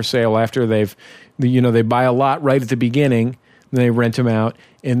cassettes for sale after they buy a lot right at the beginning, then they rent them out,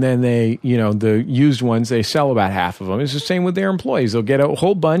 and then they the used ones they sell about half of them. It's the same with their employees. They'll get a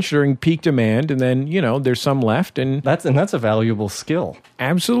whole bunch during peak demand, and then there's some left, and That's a valuable skill.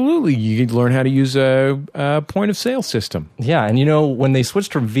 absolutely you can learn how to use a point of sale system. Yeah, and when they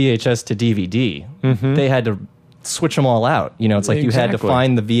switched from VHS to DVD, they had to switch them all out. It's like you had to Exactly.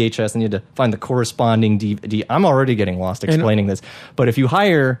 find the VHS and you had to find the corresponding DVD. I'm already getting lost explaining this, but if you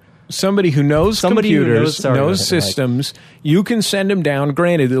hire Somebody who knows Somebody who computers, knows- knows sorry, systems, you can send them down.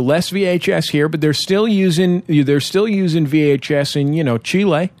 Granted, the less VHS here, but they're still using VHS in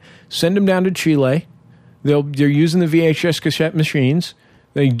Chile. Send them down to Chile. They're using the VHS cassette machines.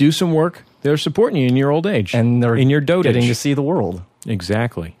 They do some work. They're supporting you in your old age and they're in your dotage. getting to see the world.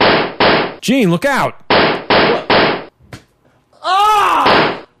 Exactly. Gene, look out!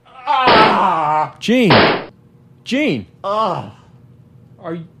 Gene.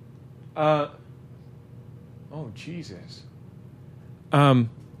 Are you? Oh Jesus.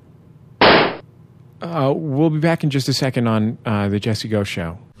 We'll be back in just a second on the Jesse Go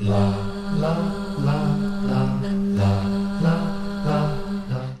Show.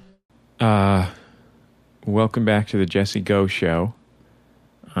 Welcome back to the Jesse Go Show.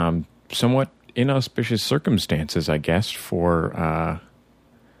 Somewhat inauspicious circumstances, I guess, for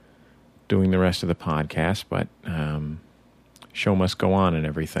doing the rest of the podcast, but show must go on and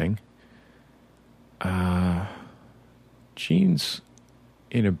everything. Gene's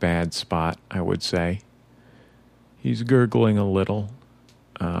in a bad spot, I would say. He's gurgling a little.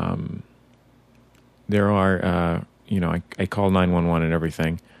 There are, I call 911 and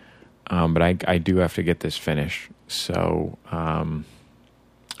everything, but I do have to get this finished. So,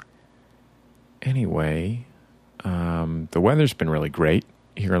 anyway, the weather's been really great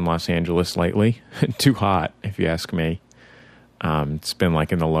here in Los Angeles lately. Too hot, if you ask me. It's been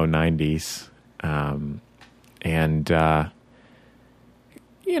like in the low 90s.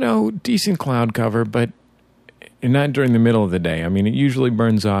 Decent cloud cover, but not during the middle of the day. I mean, it usually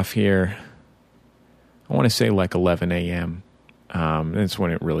burns off here, I want to say like 11 a.m. That's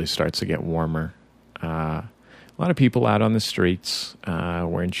when it really starts to get warmer. A lot of people out on the streets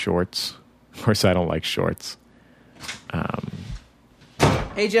wearing shorts. Of course, I don't like shorts.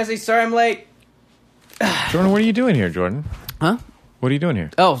 Hey, Jesse, sorry I'm late. Jordan, what are you doing here, Jordan? Huh? What are you doing here?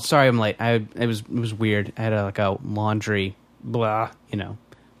 Oh, sorry I'm late. It was weird. I had a laundry, blah,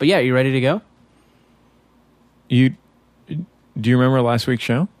 But yeah, you ready to go? Do you remember last week's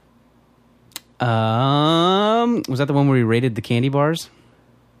show? Was that the one where we rated the candy bars?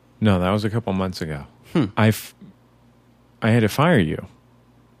 No, that was a couple months ago. I had to fire you.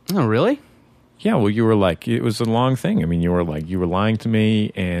 Oh, really? Yeah, well, you were like, it was a long thing. I mean, you were lying to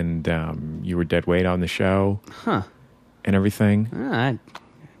me, and you were dead weight on the show. Huh. And everything. I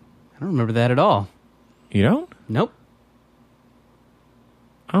don't remember that at all. You don't? Nope.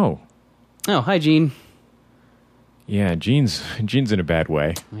 Oh, hi, Gene. yeah, Gene's in a bad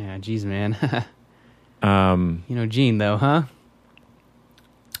way. Yeah, geez, man. Gene, though, huh?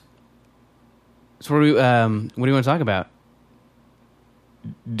 So what do you want to talk about?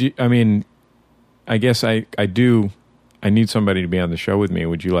 I guess I do. I need somebody to be on the show with me.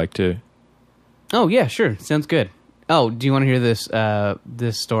 Would you like to? Oh, yeah, sure. Sounds good. Oh, do you want to hear this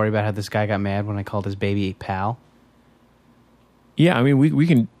story about how this guy got mad when I called his baby pal? Yeah, I mean, we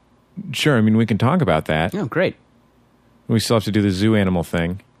can. Sure, I mean, we can talk about that. Oh, great. We still have to do the zoo animal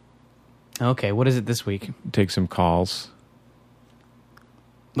thing. Okay, what is it this week? Take some calls.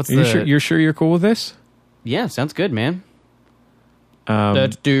 What's You're sure you're cool with this? Yeah, sounds good, man.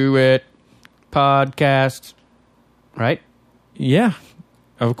 Let's do it. Podcast. Right? Yeah,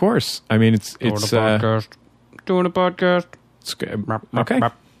 of course. I mean, it's Doing a podcast. Doing a podcast. It's good. Okay.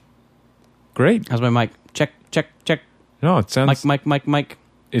 Great. How's my mic? Check. No, it sounds Mic.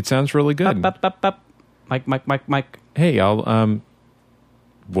 It sounds really good. Up. Mic. Hey,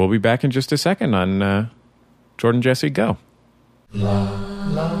 we'll be back in just a second on Jordan Jesse Go.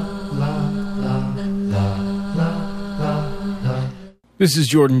 This is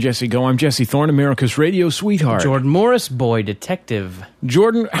Jordan Jesse Go. I'm Jesse Thorne, America's radio sweetheart. Jordan Morris, boy detective.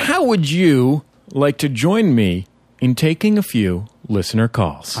 Jordan, how would you like to join me in taking a few listener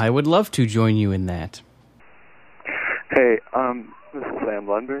calls? I would love to join you in that. Hey, this is Sam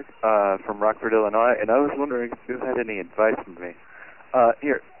Lundberg from Rockford, Illinois, and I was wondering if you had any advice for me.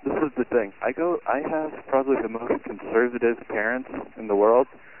 Here, this is the thing. I have probably the most conservative parents in the world.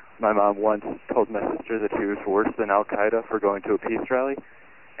 My mom once told my sister that she was worse than Al-Qaeda for going to a peace rally,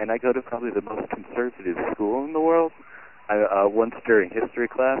 and I go to probably the most conservative school in the world. Once during history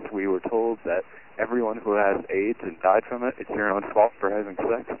class, we were told that everyone who has AIDS and died from it, it's your own fault for having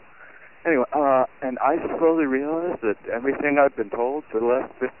sex. Anyway, and I slowly realized that everything I've been told for the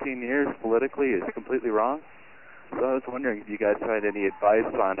last 15 years politically is completely wrong. So I was wondering if you guys had any advice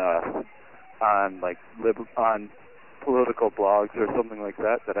on political blogs or something like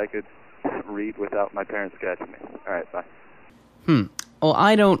that I could read without my parents catching me. All right, bye. Well,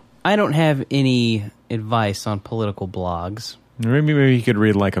 I don't have any advice on political blogs. Maybe you could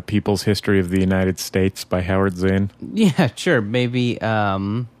read like A People's History of the United States by Howard Zinn. Yeah, sure. Maybe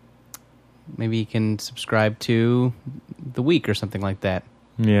you can subscribe to The Week or something like that.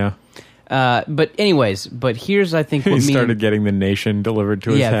 Yeah. But here's, I think, what he started getting The Nation delivered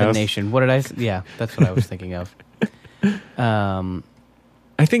to his house. Yeah, The Nation. What did I say? Yeah, that's what I was thinking of.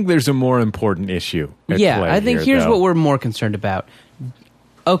 I think there's a more important issue at play I think here's though. what we're more concerned about.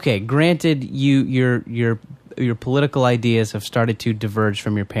 Okay, granted, your political ideas have started to diverge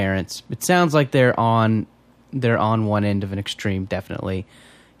from your parents. It sounds like they're on one end of an extreme, definitely.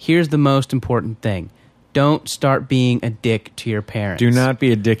 Here's the most important thing. Don't start being a dick to your parents. Do not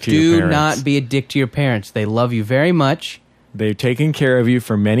be a dick to your parents. Do not be a dick to your parents. They love you very much. They've taken care of you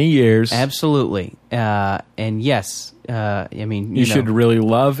for many years. Absolutely. And yes, you should really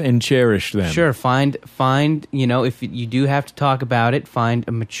love and cherish them. Sure. Find, if you do have to talk about it, find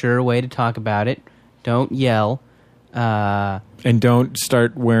a mature way to talk about it. Don't yell. And don't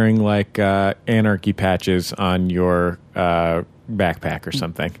start wearing like anarchy patches on your backpack or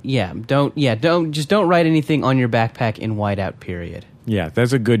something. Don't write anything on your backpack in whiteout, period. Yeah,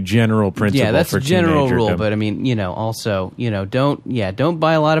 that's a good general principle. Yeah, that's for a general rule. teenagerdom. But I mean, also, don't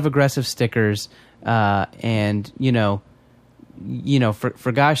buy a lot of aggressive stickers, and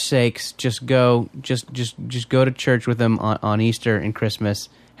for gosh sakes, just go to church with them on Easter and Christmas.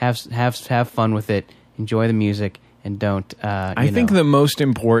 Have fun with it. Enjoy the music, and don't. I think the most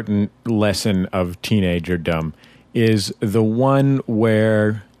important lesson of teenagerdom is the one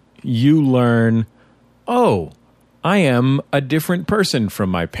where you learn, oh, I am a different person from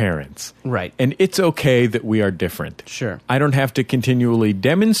my parents. Right. And it's okay that we are different. Sure. I don't have to continually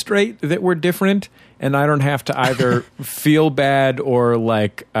demonstrate that we're different, and I don't have to either feel bad or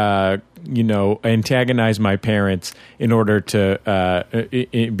antagonize my parents in order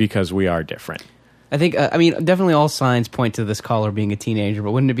to because we are different. I think, definitely all signs point to this caller being a teenager,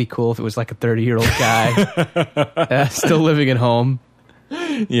 but wouldn't it be cool if it was like a 30-year-old guy still living at home?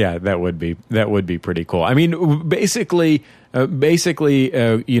 Yeah, that would be pretty cool. I mean, basically,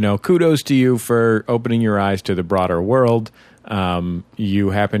 kudos to you for opening your eyes to the broader world.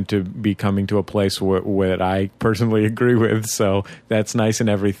 You happen to be coming to a place where I personally agree with, so that's nice and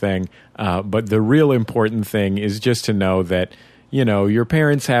everything. But the real important thing is just to know that, your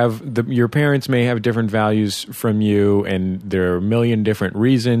parents may have different values from you, and there are a million different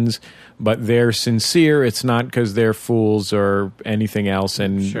reasons, but they're sincere. It's not because they're fools or anything else,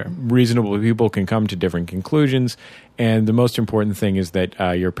 and Sure. reasonable people can come to different conclusions. And the most important thing is that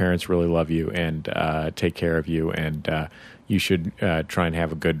your parents really love you and take care of you, and you should try and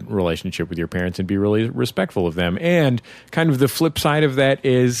have a good relationship with your parents and be really respectful of them. And kind of the flip side of that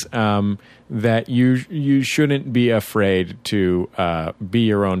is that you shouldn't be afraid to be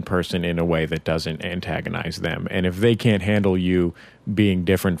your own person in a way that doesn't antagonize them. And if they can't handle you being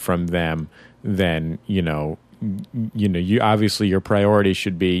different from them, then you obviously your priority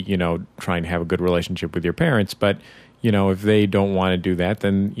should be trying to have a good relationship with your parents. But if they don't want to do that,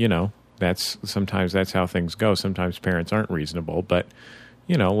 then sometimes that's how things go. Sometimes parents aren't reasonable, but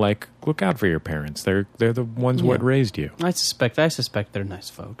look out for your parents. They're the ones what raised you. I suspect they're nice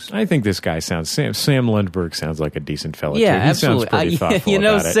folks. I think this guy Sam Lundberg sounds like a decent fella. Yeah, too. He absolutely. sounds pretty thoughtful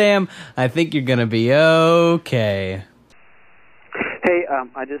about it. Sam, I think you're gonna be okay. Hey,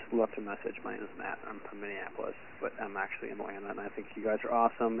 I just left a message. My name is Matt. I'm from Minneapolis, but I'm actually in Atlanta, and I think you guys are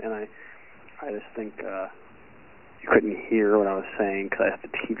awesome. And I just think you couldn't hear what I was saying because I have the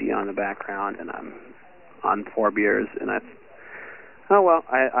TV on in the background, and I'm on 4 beers, and I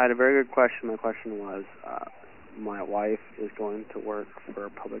had a very good question. My question was, my wife is going to work for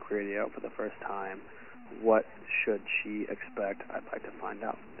public radio for the first time. What should she expect? I'd like to find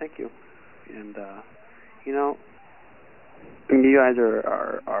out. Thank you. And, you guys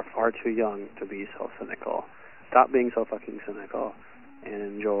are far too young to be so cynical. Stop being so fucking cynical and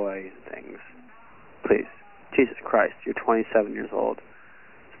enjoy things. Please. Jesus Christ, you're 27 years old.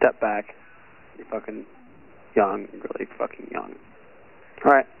 Step back. You're fucking young, really fucking young.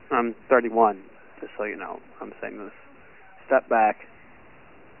 All right, I'm 31, just so you know. I'm saying this. Step back.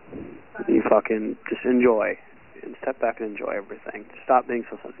 You fucking just enjoy. And step back and enjoy everything. Stop being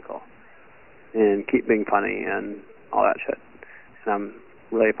so cynical. And keep being funny and all that shit. And I'm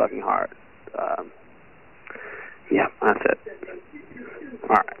really fucking hard. Yeah, that's it. All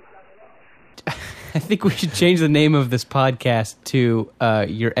right. I think we should change the name of this podcast to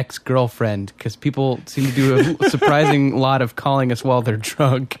Your Ex-Girlfriend, because people seem to do a surprising lot of calling us while they're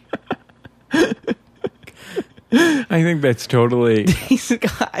drunk. I think that's totally... Did he say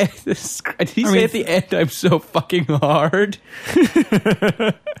at the end, I'm so fucking hard?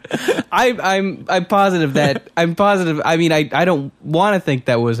 I'm positive that... I mean, I don't want to think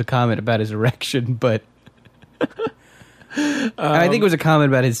that was a comment about his erection, but... I think it was a comment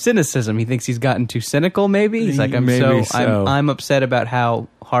about his cynicism. He thinks he's gotten too cynical, maybe? He's like, I'm upset about how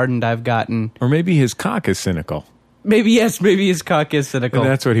hardened I've gotten. Or maybe his cock is cynical. Maybe his cock is cynical. And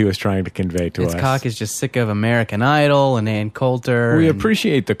that's what he was trying to convey to us. His cock is just sick of American Idol and Ann Coulter. We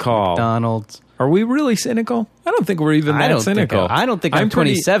appreciate the call. McDonald's. Are we really cynical? I don't think we're even that cynical. I don't think I'm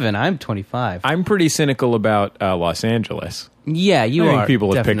 27. I'm 25. I'm pretty cynical about Los Angeles. Yeah, you are. I think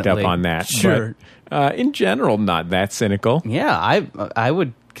people have definitely. picked up on that. Sure. But, in general, not that cynical. Yeah, I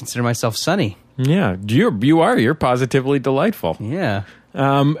would consider myself sunny. Yeah, you are. You're positively delightful. Yeah.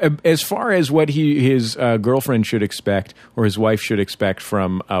 As far as what his girlfriend should expect or his wife should expect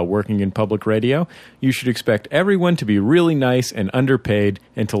from working in public radio, you should expect everyone to be really nice and underpaid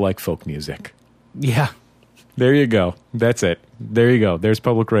and to like folk music. Yeah. There you go. That's it. There you go. There's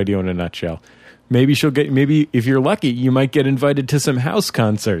public radio in a nutshell. Maybe if you're lucky, you might get invited to some house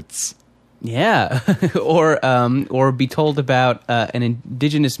concerts. Yeah, or be told about an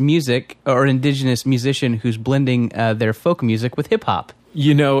indigenous music or an indigenous musician who's blending their folk music with hip hop,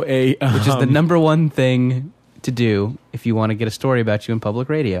 You know, which is the number one thing to do if you want to get a story about you in public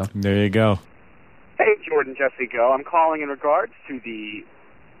radio. There you go. Hey, Jordan, Jesse Go. I'm calling in regards to the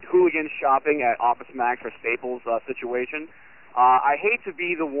hooligan shopping at Office Max or Staples situation. I hate to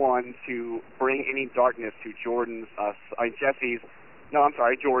be the one to bring any darkness to Jordan's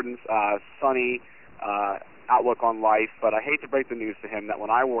sunny outlook on life, but I hate to break the news to him that when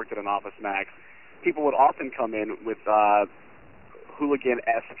I worked at an Office Max, people would often come in with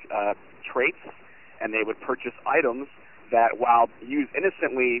hooligan-esque traits, and they would purchase items that, while used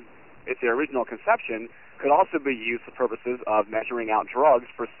innocently at their original conception, could also be used for purposes of measuring out drugs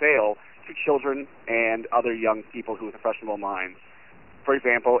for sale to children and other young people who have impressionable minds. For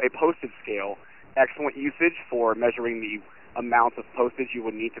example, a postage scale, excellent usage for measuring the amount of postage you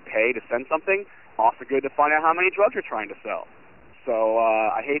would need to pay to send something, also good to find out how many drugs you're trying to sell. So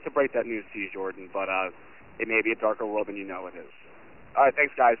I hate to break that news to you, Jordan, but it may be a darker world than you know it is. All right,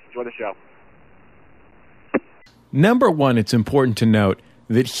 thanks, guys. Enjoy the show. Number one, it's important to note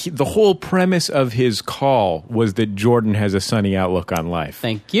that the whole premise of his call was that Jordan has a sunny outlook on life.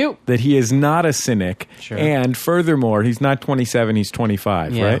 Thank you. That he is not a cynic. Sure. And furthermore, he's not 27, he's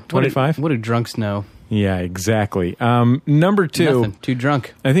 25, Yeah. right? 25? What do drunks know? Yeah, exactly. Number two, Nothing. Too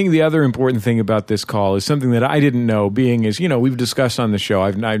drunk. I think the other important thing about this call is something that I didn't know, being is, we've discussed on the show,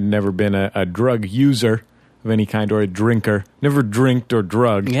 I've never been a drug user of any kind or a drinker, never drinked or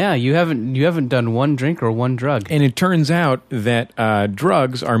drugged. Yeah, you haven't done one drink or one drug. And it turns out that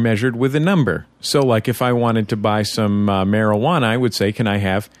drugs are measured with a number. So like if I wanted to buy some marijuana, I would say, can I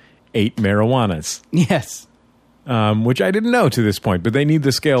have 8 marijuanas? Yes. Which I didn't know to this point, but they need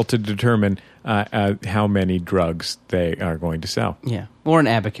the scale to determine how many drugs they are going to sell. Yeah, or an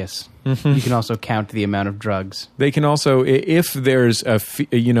abacus. Mm-hmm. You can also count the amount of drugs. They can also, if there's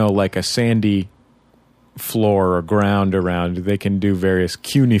like a sandy floor or ground around, they can do various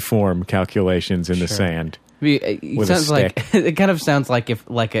cuniform calculations in the sand. It with a sounds like stick. it kind of sounds like if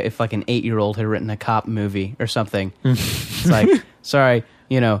an 8-year-old had written a cop movie or something. It's like, sorry,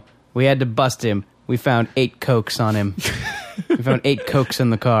 we had to bust him. We found 8 cokes on him. We found 8 cokes in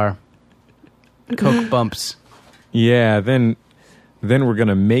the car. Coke bumps. Yeah, then we're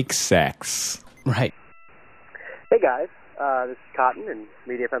gonna make sex. Right. Hey guys, this is Cotton in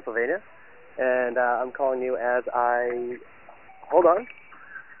Media, Pennsylvania, and I'm calling you as I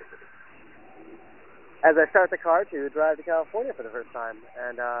start the car to drive to California for the first time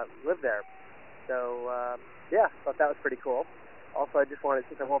and live there. So thought that was pretty cool. Also, I just wanted,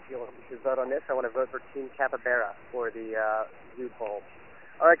 since I won't be able to vote on this, I want to vote for Team Capybara for the zoo poll.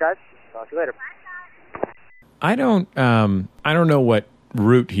 All right, guys, talk to you later. I don't know what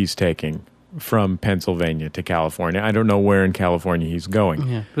route he's taking from Pennsylvania to California. I don't know where in California he's going.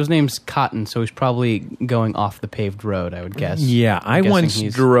 Yeah, his name's Cotton, so he's probably going off the paved road, I would guess. Yeah, I once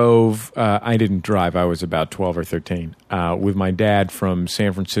drove, I didn't drive, I was about 12 or 13, with my dad from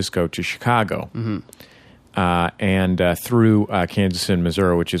San Francisco to Chicago. Mm-hmm. And through Kansas and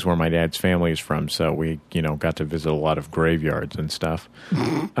Missouri, which is where my dad's family is from. So we, got to visit a lot of graveyards and stuff.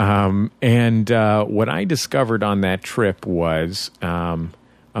 And what I discovered on that trip was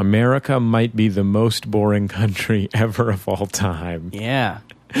America might be the most boring country ever of all time. Yeah.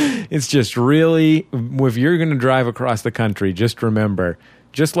 It's just really, if you're going to drive across the country, just remember,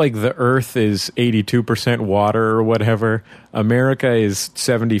 just like the Earth is 82% water or whatever, America is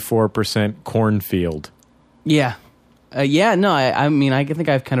 74% cornfield. Yeah. I mean, I think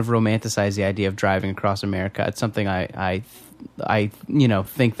I've kind of romanticized the idea of driving across America. It's something I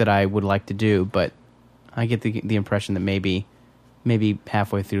think that I would like to do, but I get the impression that maybe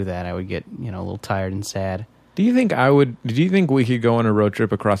halfway through that I would get, a little tired and sad. Do you think we could go on a road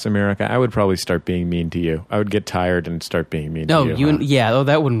trip across America? I would probably start being mean to you. I would get tired and start being mean to you.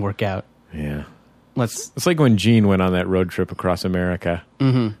 That wouldn't work out. Yeah. It's like when Gene went on that road trip across America,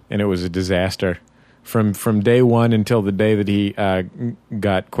 and it was a disaster. From day one until the day that he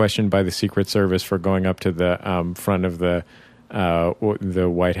got questioned by the Secret Service for going up to the front of the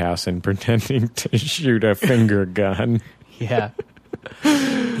White House and pretending to shoot a finger gun. Yeah,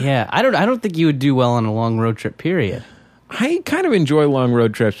 yeah. I don't think you would do well on a long road trip. Period. I kind of enjoy long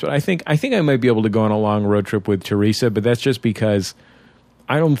road trips, but I think I might be able to go on a long road trip with Teresa. But that's just because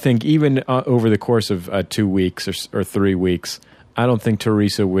I don't think even over the course of 2 weeks or 3 weeks. I don't think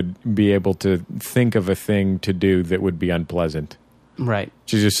Teresa would be able to think of a thing to do that would be unpleasant. Right.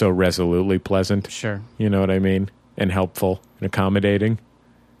 She's just so resolutely pleasant. Sure. You know what I mean? And helpful and accommodating.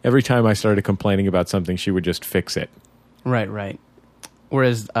 Every time I started complaining about something, she would just fix it. Right.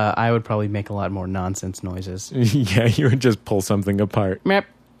 Whereas I would probably make a lot more nonsense noises. Yeah, you would just pull something apart. Mep.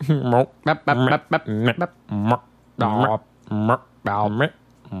 Mep, mep, mep, mep, mep.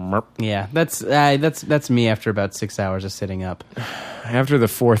 Yeah, that's me after about 6 hours of sitting up. After the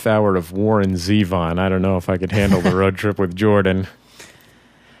 4th hour of Warren Zevon, I don't know if I could handle the road trip with Jordan.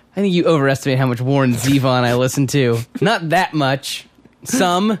 I think you overestimate how much Warren Zevon I listen to. Not that much.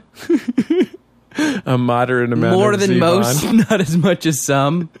 Some. A moderate amount More of than Zevon. most, not as much as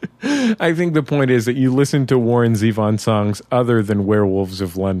some. I think the point is that you listen to Warren Zevon songs other than Werewolves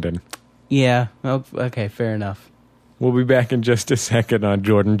of London. Yeah, oh, okay, fair enough. We'll be back in just a second on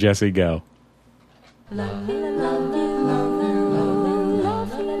Jordan Jesse Go.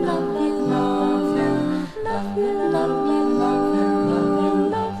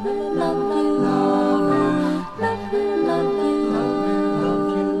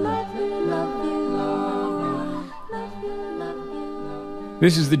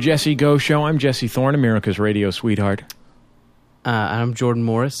 This is the Jesse Go Show. I'm Jesse Thorne, America's radio sweetheart. I'm Jordan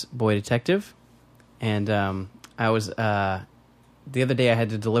Morris, boy detective. And I was, the other day I had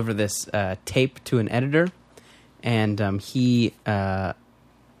to deliver this tape to an editor. And he kind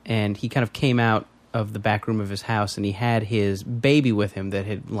of came out of the back room of his house, and he had his baby with him that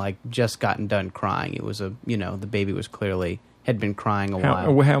had, like, just gotten done crying. It was the baby was clearly, had been crying a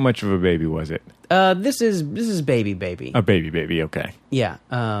while. How much of a baby was it? This is baby. A baby, okay. Yeah.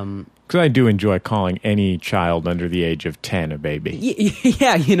 Because I do enjoy calling any child under the age of 10 a baby.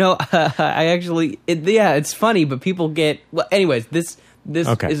 Yeah, I actually, it's funny, but people get, well, anyways, this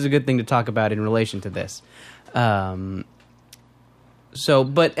Okay. is a good thing to talk about in relation to this. But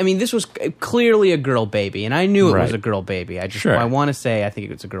I mean, this was clearly a girl baby, and I knew it was a girl baby. I want to say I think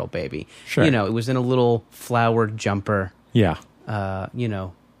it was a girl baby. Sure. It was in a little flowered jumper. Yeah.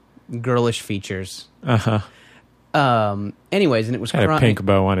 Girlish features. Anyways, and it was had a pink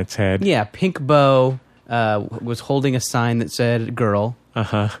bow on its head. Yeah, pink bow. Was holding a sign that said "girl."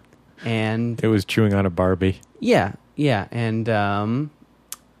 And it was chewing on a Barbie. Yeah, and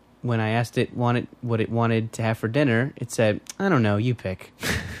when I asked it what it wanted to have for dinner, it said, "I don't know, you pick."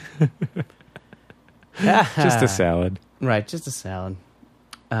 Just a salad. Right, just a salad.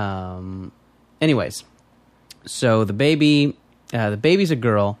 Anyways, so the baby's a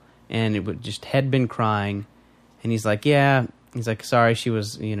girl, and it just had been crying, and he's like, yeah. He's like, sorry, she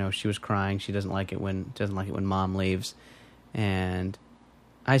was crying. She doesn't like it when mom leaves. And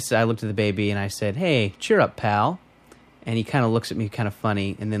I looked at the baby and I said, hey, cheer up, pal. And he kind of looks at me kind of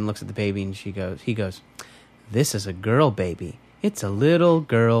funny, and then looks at the baby, and he goes, this is a girl baby. It's a little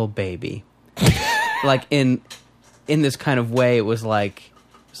girl baby. Like in this kind of way, it's like,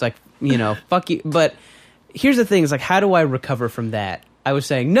 fuck you. But here's the thing, is like, how do I recover from that? I was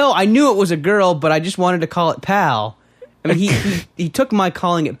saying, no, I knew it was a girl, but I just wanted to call it pal. I mean, he took my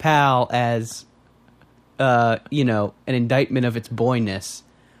calling it pal as, an indictment of its boyness.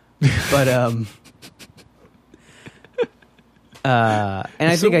 But, and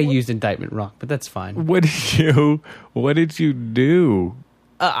I think I used indictment wrong, but that's fine. What did you do?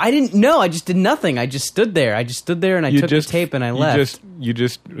 I didn't know. I just did nothing. I just stood there. And I took the tape and I left. You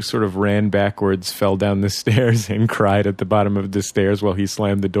just sort of ran backwards, fell down the stairs, and cried at the bottom of the stairs while he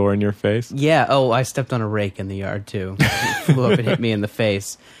slammed the door in your face? Yeah. Oh, I stepped on a rake in the yard, too. It flew up and hit me in the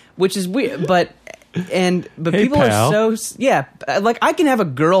face, which is weird. But hey, people pal. are so... Yeah. Like, I can have a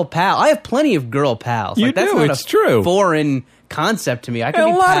girl pal. I have plenty of girl pals. You like, that's do. not It's true. Foreign concept to me. I can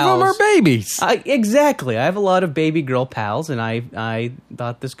and be a lot pals. of them are babies. Exactly. I have a lot of baby girl pals, and I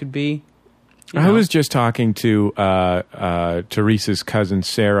thought this could be... I was just talking to Teresa's cousin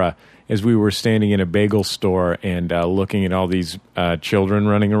Sarah as we were standing in a bagel store and looking at all these children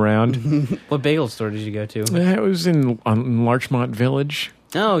running around. What bagel store did you go to? It was in Larchmont Village.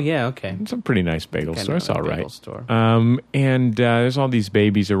 Oh, yeah, okay. It's a pretty nice bagel store. It's all right. Bagel store. And there's all these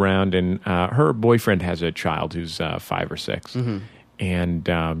babies around, and her boyfriend has a child who's 5 or 6. Mm-hmm.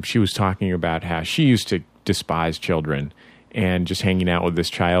 And she was talking about how she used to despise children, and just hanging out with this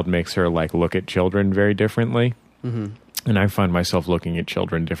child makes her like look at children very differently. Mm-hmm. And I find myself looking at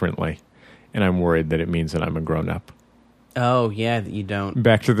children differently, and I'm worried that it means that I'm a grown-up. Oh, yeah, that you don't.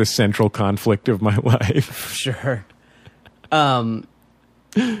 Back to the central conflict of my life. Sure. I'm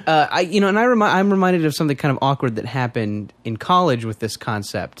reminded of something kind of awkward that happened in college with this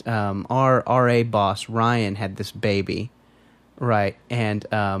concept. Our RA boss, Ryan, had this baby, right? And,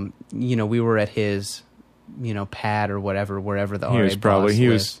 we were at his, pad or whatever, wherever the RA boss He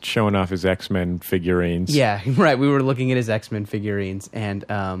lived. was showing off his X-Men figurines. Yeah, right. We were looking at his X-Men figurines, and,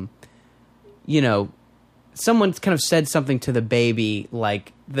 someone kind of said something to the baby,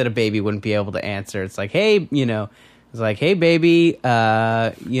 like, that a baby wouldn't be able to answer. It's like, hey, It's like, hey, baby,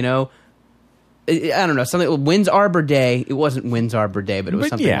 you know, I don't know, something. When's Arbor Day? It wasn't When's Arbor Day, but it was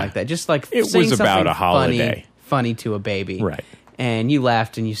something like that. Just like it saying was about something a holiday, funny to a baby, right? And you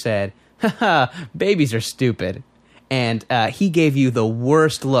laughed and you said, "Haha, babies are stupid." And he gave you the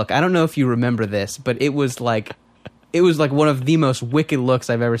worst look. I don't know if you remember this, but it was like one of the most wicked looks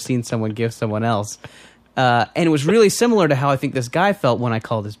I've ever seen someone give someone else. And it was really similar to how I think this guy felt when I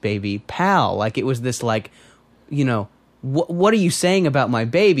called his baby pal. Like, it was this, like, you know, what are you saying about my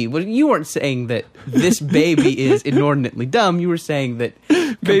baby? Well, you weren't saying that this baby is inordinately dumb. You were saying that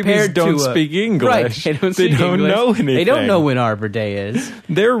babies don't speak English. Right, they don't know anything. They don't know when Arbor Day is.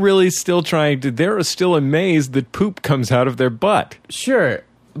 They're really still they're still amazed that poop comes out of their butt. Sure,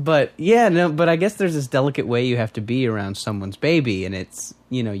 but but I guess there's this delicate way you have to be around someone's baby, and it's,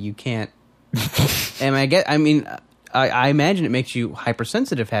 you know, you can't. And I imagine it makes you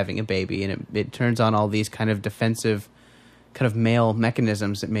hypersensitive having a baby, and it turns on all these kind of defensive, kind of male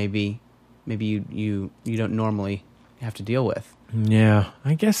mechanisms that maybe you don't normally have to deal with. Yeah,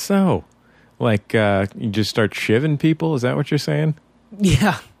 I guess so. Like, you just start shivving people? Is that what you're saying?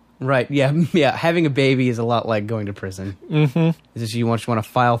 Yeah, right. Yeah. Having a baby is a lot like going to prison. Mm-hmm. It's just you want to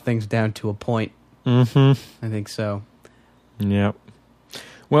file things down to a point. Mm-hmm. I think so. Yep.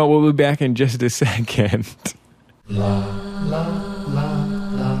 Well, we'll be back in just a second.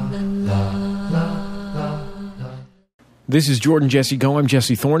 This is Jordan Jesse Go. I'm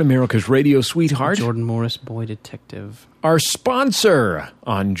Jesse Thorne, America's radio sweetheart. Jordan Morris, boy detective. Our sponsor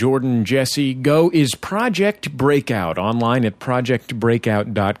on Jordan Jesse Go is Project Breakout, online at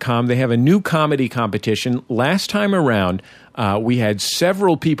projectbreakout.com. They have a new comedy competition. Last time around, we had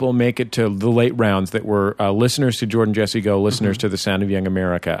several people make it to the late rounds that were listeners to Jordan Jesse Go, listeners to The Sound of Young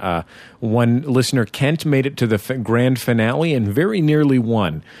America. One listener, Kent, made it to the grand finale and very nearly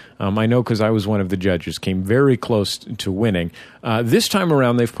won. I know because I was one of the judges, came very close to winning. This time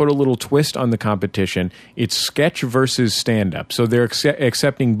around, they've put a little twist on the competition. It's sketch versus stand-up. So they're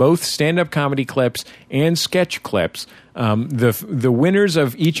accepting both stand-up comedy clips and sketch clips. The winners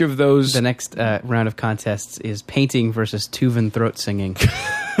of each of those... The next round of contests is painting versus Tuvan throat singing.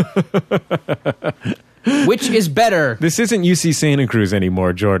 Which is better? This isn't UC Santa Cruz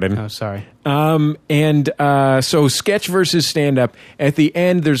anymore, Jordan. Oh, sorry. So sketch versus stand-up. At the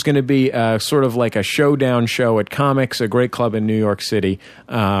end, there's going to be sort of like a showdown show at Comics, a great club in New York City.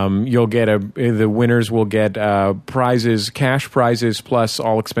 You'll get the winners will get prizes, cash prizes, plus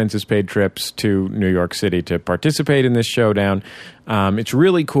all expenses paid trips to New York City to participate in this showdown. It's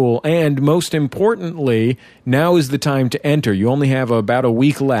really cool. And most importantly, now is the time to enter. You only have about a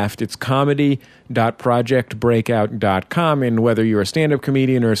week left. It's comedy.projectbreakout.com. And whether you're a stand-up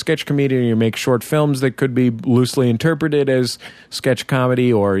comedian or a sketch comedian, you make short films that could be loosely interpreted as sketch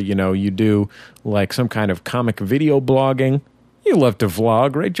comedy, or, you know, you do like some kind of comic video blogging. You love to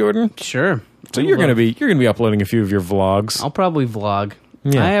vlog, right, Jordan? Sure. So you're going to be uploading a few of your vlogs. I'll probably vlog.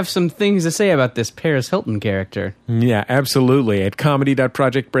 Yeah. I have some things to say about this Paris Hilton character. Yeah, absolutely. At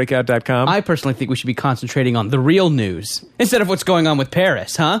comedy.projectbreakout.com. I personally think we should be concentrating on the real news instead of what's going on with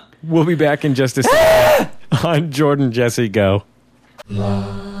Paris, huh? We'll be back in just a second on Jordan Jesse Go.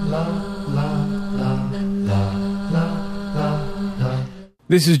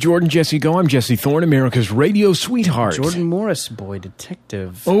 This is Jordan Jesse Go. I'm Jesse Thorne, America's radio sweetheart. Jordan Morris, boy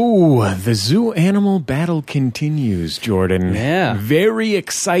detective. Oh, the zoo animal battle continues, Jordan. Yeah. Very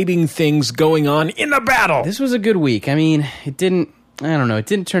exciting things going on in the battle. This was a good week. I mean, it didn't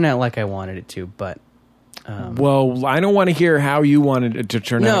turn out like I wanted it to, but... well, I don't want to hear how you wanted it to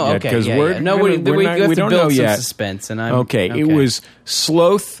turn out yet, because we have to build some suspense. And okay. It was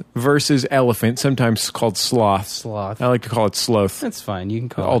sloth versus elephant, sometimes called sloth. Sloth. I like to call it sloth. That's fine. You can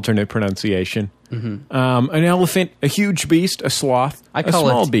call alternate pronunciation. Mm-hmm. An elephant, a huge beast, a sloth, I call a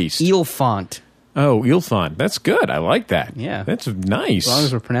small it beast. Eelfant. Oh, Eelfant. That's good. I like that. Yeah. That's nice. As long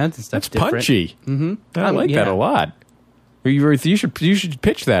as we're pronouncing stuff different. That's punchy. Mm-hmm. I like that a lot. You should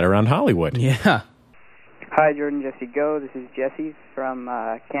pitch that around Hollywood. Yeah. Hi, Jordan Jesse Go. This is Jesse from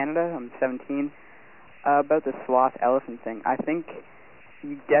Canada. I'm 17. About the sloth-elephant thing, I think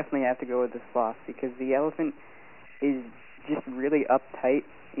you definitely have to go with the sloth, because the elephant is just really uptight.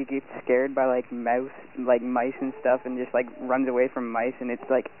 He gets scared by mice and stuff, and just runs away from mice, and it's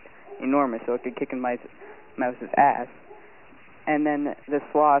enormous, so it could kick a mouse's ass. And then the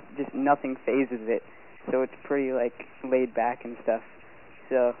sloth, just nothing phases it, so it's pretty laid back and stuff.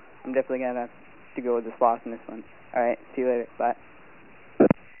 So I'm definitely gonna to go with the sloth in this one. All right, see you later. Bye.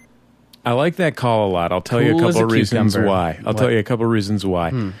 I like that call a lot. I'll tell you a couple of reasons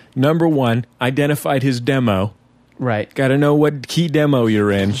why. Number one, identified his demo. Right. Got to know what key demo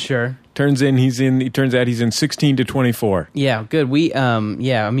you're in. Sure. Turns out he's in 16 to 24. Yeah, good. We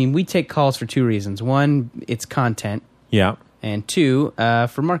we take calls for two reasons. One, it's content. Yeah. And two,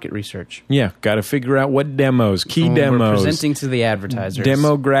 for market research. Yeah, got to figure out what demos, key demos. We're presenting to the advertisers.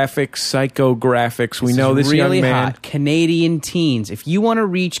 Demographics, psychographics. We know this really young man. Hot. Canadian teens. If you want to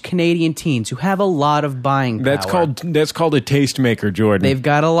reach Canadian teens who have a lot of buying power. That's called a tastemaker, Jordan. They've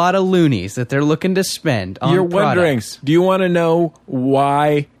got a lot of loonies that they're looking to spend on You're wondering, products. do you want to know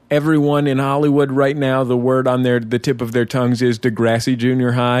why everyone in Hollywood right now, the word on the tip of their tongues is Degrassi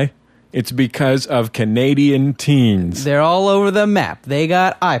Junior High? It's because of Canadian teens. They're all over the map. They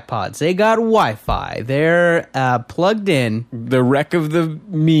got iPods. They got Wi-Fi. They're plugged in. The wreck of the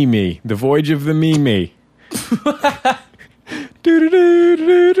Mimi. The voyage of the Mimi.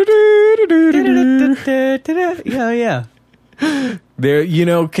 Yeah.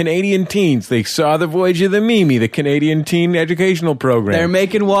 They're, Canadian teens. They saw the voyage of the Mimi, the Canadian teen educational program. They're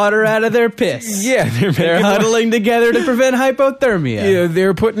making water out of their piss. Yeah, they're huddling together to prevent hypothermia. Yeah,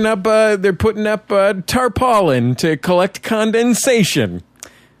 they're putting up tarpaulin to collect condensation.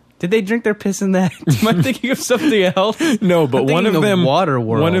 Did they drink their piss in that? Am I thinking of something else? No, but one of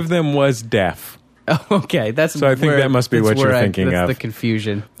them was deaf. Oh, okay, so I think that must be what you're thinking of. That's the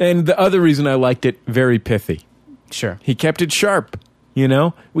confusion. And the other reason I liked it, very pithy. Sure. He kept it sharp,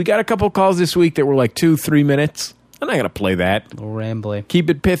 We got a couple calls this week that were like 2-3 minutes. I'm not going to play that. A little rambly. Keep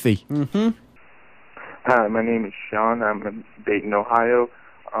it pithy. Mm-hmm. Hi, my name is Sean. I'm in Dayton, Ohio.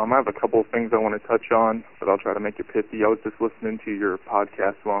 I have a couple of things I want to touch on, but I'll try to make it pithy. I was just listening to your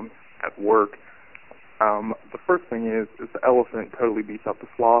podcast while I'm at work. The first thing is the elephant totally beats out the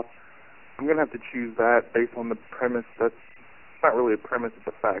sloth. I'm going to have to choose that based on the premise that's not really a premise, it's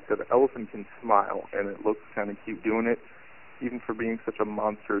a fact that an elephant can smile, and it looks kind of cute doing it, even for being such a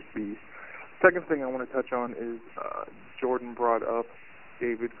monstrous beast. Second thing I want to touch on is Jordan brought up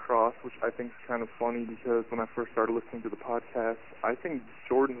David Cross, which I think is kind of funny because when I first started listening to the podcast, I think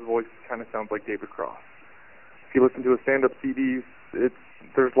Jordan's voice kind of sounds like David Cross. If you listen to his stand-up CDs,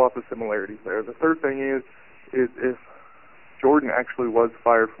 there's lots of similarities there. The third thing is if Jordan actually was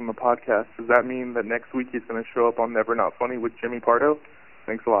fired from the podcast, does that mean that next week he's going to show up on Never Not Funny with Jimmy Pardo?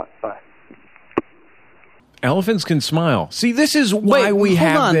 Thanks a lot. Bye. Elephants can smile. See, this is why we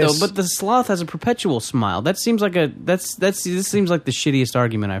have hold on, this. Though, but the sloth has a perpetual smile. That seems like this seems like the shittiest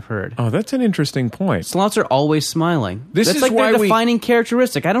argument I've heard. Oh, that's an interesting point. Sloths are always smiling. That's is like why their defining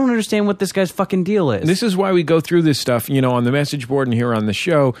characteristic. I don't understand what this guy's fucking deal is. This is why we go through this stuff, on the message board and here on the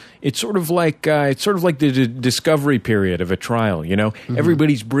show. It's sort of like the discovery period of a trial. Mm-hmm.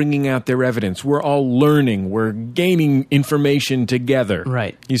 Everybody's bringing out their evidence. We're all learning. We're gaining information together.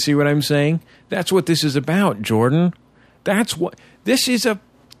 Right. You see what I'm saying? That's what this is about, Jordan. This is a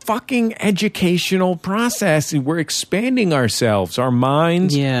fucking educational process. We're expanding ourselves, our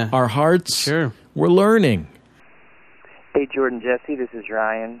minds, our hearts. Sure. We're learning. Hey, Jordan, Jesse, this is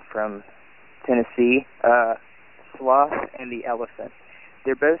Ryan from Tennessee. Sloth and the elephant.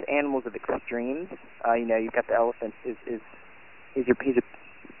 They're both animals of extremes. You've got the elephant he's an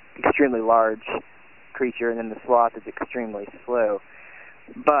extremely large creature, and then the sloth is extremely slow.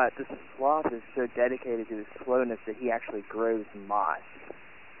 But the sloth is so dedicated to his slowness that he actually grows moss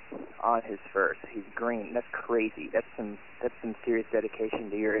on his fur. So he's green. That's crazy. That's some serious dedication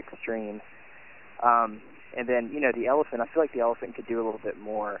to your extreme. And then the elephant. I feel like the elephant could do a little bit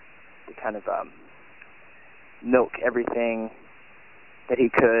more to kind of milk everything that he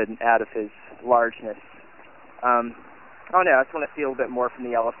could out of his largeness. I don't know. I just want to see a little bit more from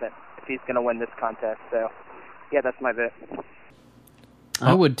the elephant if he's going to win this contest. So yeah, that's my bit.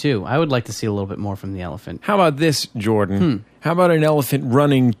 I would too. I would like to see a little bit more from the elephant. How about this, Jordan? How about an elephant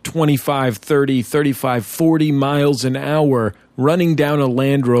running 25, 30, 35, 40 miles an hour running down a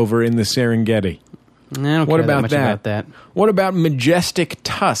Land Rover in the Serengeti? I don't care that much about that. What about majestic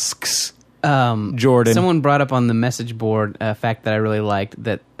tusks, Jordan? Someone brought up on the message board a fact that I really liked,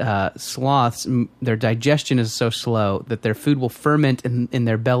 that sloths, their digestion is so slow that their food will ferment in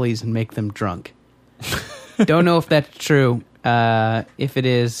their bellies and make them drunk. Don't know if that's true. If it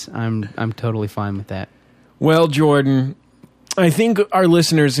is, I'm totally fine with that. Well, Jordan, I think our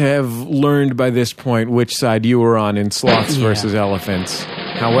listeners have learned by this point which side you were on in sloths versus elephants.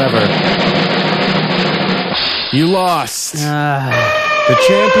 However, you lost. The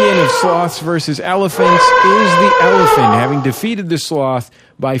champion of sloths versus elephants is the elephant, having defeated the sloth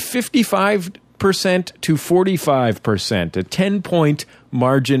by 55% to 45%, a 10-point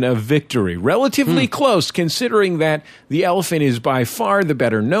margin of victory. Relatively close, considering that the elephant is by far the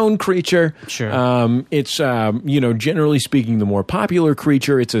better known creature. Sure. It's, generally speaking, the more popular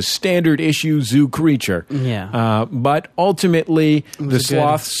creature. It's a standard issue zoo creature. Yeah. But ultimately, the good-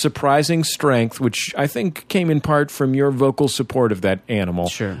 sloth's surprising strength, which I think came in part from your vocal support of that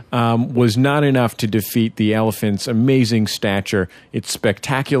animal, was not enough to defeat the elephant's amazing stature, its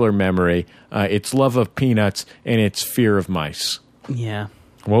spectacular memory, its love of peanuts, and its fear of mice. Yeah.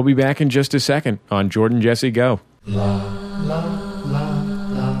 We'll be back in just a second on Jordan Jesse Go.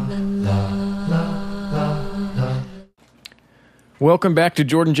 Welcome back to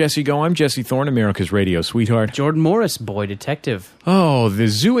Jordan Jesse Go. I'm Jesse Thorne, America's radio sweetheart. Jordan Morris, boy detective. Oh, the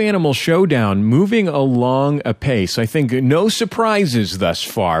Zoo Animal Showdown moving along apace. I think no surprises thus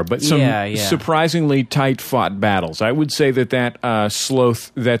far, but some surprisingly tight-fought battles. I would say that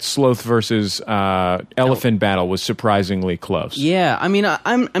sloth versus elephant battle was surprisingly close. Yeah, I'm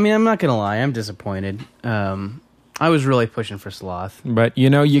not gonna lie, I'm disappointed. I was really pushing for sloth. But,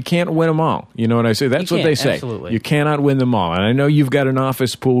 you can't win them all. You know what I say? That's what they say. Absolutely. You cannot win them all. And I know you've got an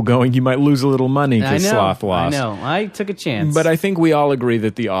office pool going. You might lose a little money because sloth lost. I know. I took a chance. But I think we all agree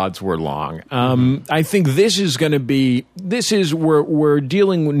that the odds were long. I think this is going to be... We're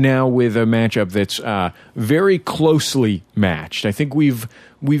dealing now with a matchup that's very closely matched. I think we've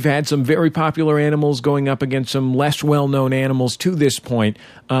had some very popular animals going up against some less well-known animals to this point.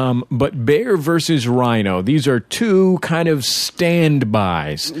 But bear versus rhino, these are two kind of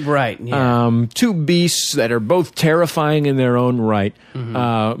standbys. Right, yeah. Two beasts that are both terrifying in their own right,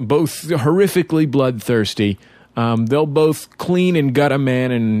 both horrifically bloodthirsty. They'll both clean and gut a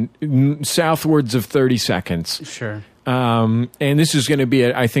man in southwards of 30 seconds. Sure. And this is going to be,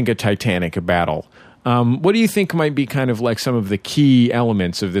 I think, a titanic battle. What do you think might be kind of like some of the key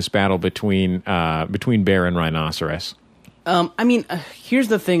elements of this battle between bear and rhinoceros? Here's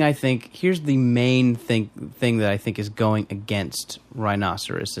the thing. I think here's the main thing that I think is going against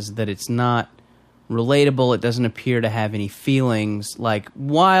rhinoceros is that it's not relatable. It doesn't appear to have any feelings. Like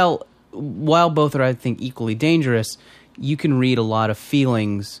while both are, I think, equally dangerous, you can read a lot of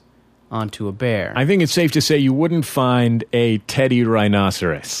feelings onto a bear. I think it's safe to say you wouldn't find a teddy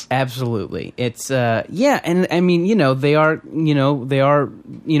rhinoceros. Absolutely. It's and I mean, they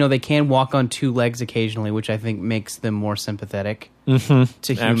can walk on two legs occasionally, which I think makes them more sympathetic to humans.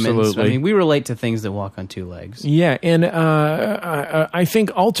 Absolutely. I mean, we relate to things that walk on two legs. Yeah, and I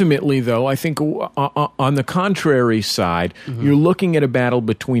think ultimately, though, on the contrary side, you're looking at a battle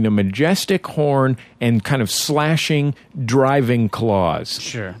between a majestic horn and kind of slashing, driving claws.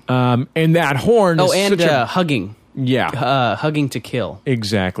 Sure. And that horn is such a... hugging. Yeah. Hugging to kill.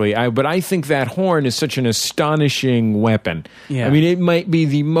 Exactly. But I think that horn is such an astonishing weapon. Yeah. I mean, it might be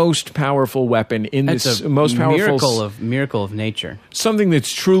the most powerful weapon in this most powerful... miracle of nature. Something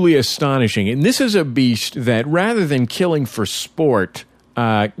that's truly astonishing. And this is a beast that, rather than killing for sport,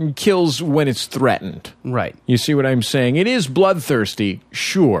 kills when it's threatened. Right. You see what I'm saying? It is bloodthirsty,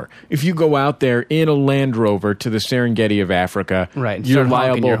 sure. If you go out there in a Land Rover to the Serengeti of Africa, right, you're start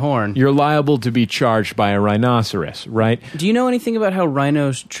honking liable. Your horn. You're liable to be charged by a rhinoceros, right? Do you know anything about how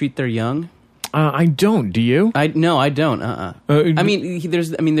rhinos treat their young? I don't. Do you? No, I don't. I mean, there's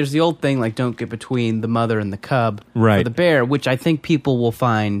the old thing like don't get between the mother and the cub. Right. For the bear, which I think people will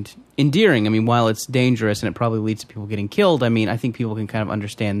find endearing. I mean, while it's dangerous and it probably leads to people getting killed, I mean, I think people can kind of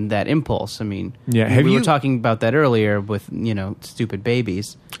understand that impulse. I mean, yeah, we were talking about that earlier with, stupid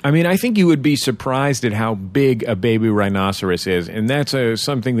babies. I mean, I think you would be surprised at how big a baby rhinoceros is, and that's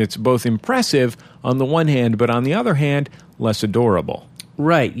something that's both impressive on the one hand, but on the other hand, less adorable.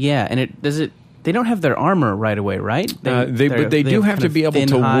 Right, yeah, and they don't have their armor right away, right? But they do have to be able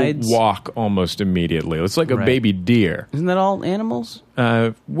to walk almost immediately. It's like a baby deer. Isn't that all animals?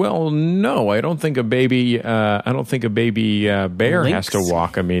 Well, no, I don't think a baby. Bear has to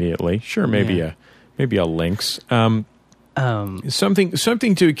walk immediately. Sure, maybe a lynx.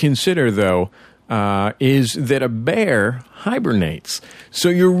 Something to consider though. Is that a bear hibernates? So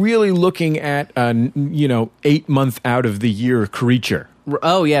you're really looking at 8 month out of the year creature.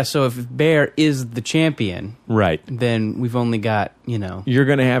 Oh yeah, so if bear is the champion, right, then we've only got you're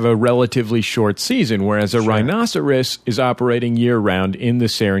going to have a relatively short season, whereas a rhinoceros is operating year round in the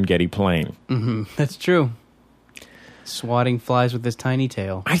Serengeti Plain. Mm-hmm. That's true. Swatting flies with his tiny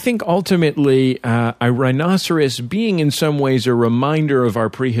tail. I think ultimately a rhinoceros, being in some ways a reminder of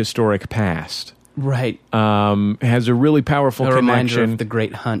our prehistoric past, right, has a really powerful connection. Reminder of the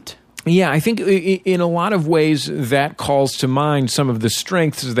Great Hunt. Yeah, I think in a lot of ways that calls to mind some of the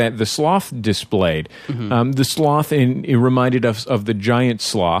strengths that the sloth displayed. Mm-hmm. The sloth it reminded us of the giant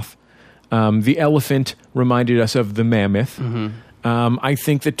sloth. The elephant reminded us of the mammoth. Mm-hmm. I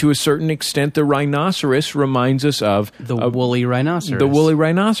think that to a certain extent, the rhinoceros reminds us of The woolly rhinoceros. The woolly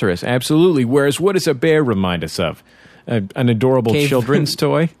rhinoceros, absolutely. Whereas, what does a bear remind us of? An adorable Cave- children's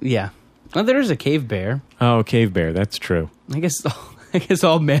toy? Yeah. Well, there is a cave bear. Oh, cave bear. That's true. I guess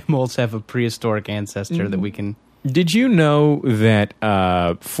all mammals have a prehistoric ancestor that we can. Did you know that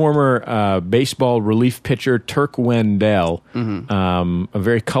former baseball relief pitcher Turk Wendell, a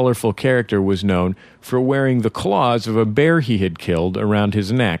very colorful character, was known for wearing the claws of a bear he had killed around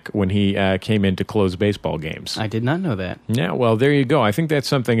his neck when he came in to close baseball games? I did not know that. Yeah, well, there you go. I think that's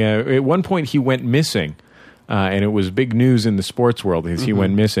something. At one point, he went missing, and it was big news in the sports world as he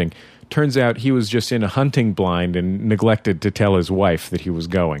went missing. Turns out he was just in a hunting blind and neglected to tell his wife that he was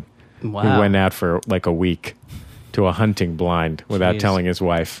going. Wow. He went out for like a week to a hunting blind without telling his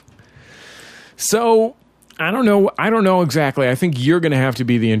wife. So, I don't know exactly. I think you're going to have to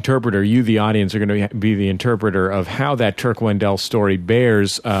be the interpreter. You, the audience, are going to be the interpreter of how that Turk Wendell story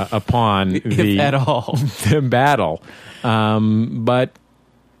bears upon If at all. the battle. But,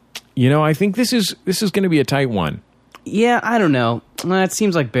 I think this is going to be a tight one. Yeah, I don't know. It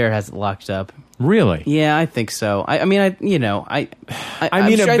seems like Bear has it locked up. Really? Yeah, I think so. I think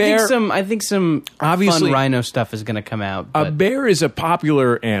some obviously fun rhino stuff is going to come out. A bear is a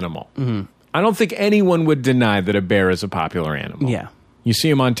popular animal. I don't think anyone would deny that a bear is a popular animal. Yeah. You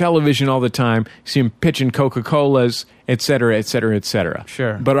see him on television all the time. You see him pitching Coca-Colas, et cetera, et cetera, et cetera.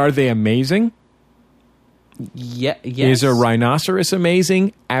 Sure. But are they amazing? Yeah. Yes. Is a rhinoceros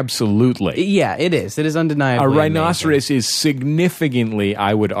amazing? Absolutely. Yeah, it is. It is undeniably A rhinoceros is significantly,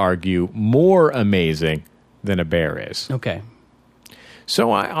 I would argue, more amazing than a bear is. Okay.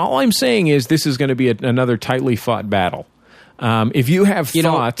 So all I'm saying is this is going to be another tightly fought battle. If you have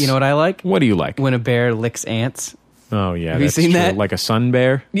thoughts... You know what I like? What do you like? When a bear licks ants. Oh, yeah. Have you seen true. that? Like a sun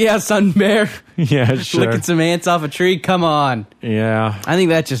bear? Yeah, sun bear. Yeah, sure. Licking some ants off a tree. Come on. Yeah. I think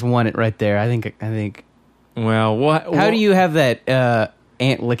that just won it right there. I think. Well, what? How do you have that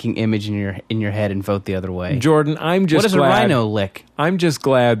ant licking image in your head and vote the other way? Jordan, I'm just What does glad, a rhino lick? I'm just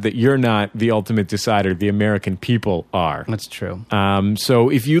glad that you're not the ultimate decider. The American people are. That's true. So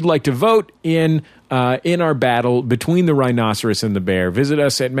if you'd like to vote in our battle between the rhinoceros and the bear, visit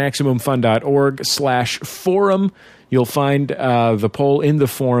us at MaximumFun.org/forum. You'll find the poll in the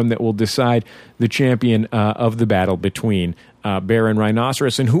forum that will decide the champion of the battle between bear and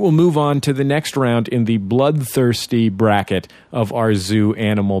rhinoceros, and who will move on to the next round in the bloodthirsty bracket of our zoo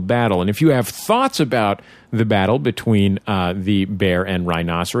animal battle. And if you have thoughts about the battle between the bear and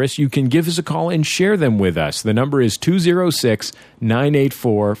rhinoceros, you can give us a call and share them with us. The number is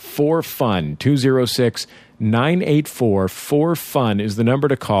 206-984-4FUN. 206-984-4FUN is the number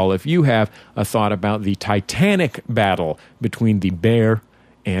to call if you have a thought about the titanic battle between the bear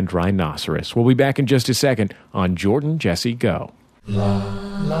and rhinoceros. We'll be back in just a second on Jordan Jesse Go.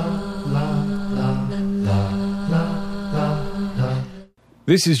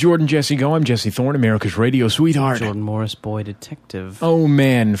 This is Jordan Jesse Go. I'm Jesse Thorne, America's radio sweetheart. Jordan Morris, boy detective. Oh,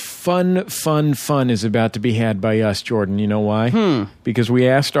 man. Fun is about to be had by us, Jordan. You know why? Because we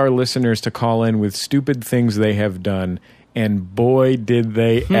asked our listeners to call in with stupid things they have done, and boy, did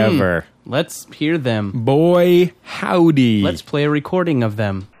they ever. Let's hear them. Boy, howdy. Let's play a recording of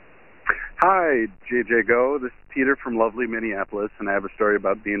them. Hi, JJ Go. This is Peter from lovely Minneapolis, and I have a story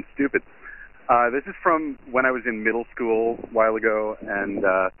about being stupid. This is from when I was in middle school a while ago, and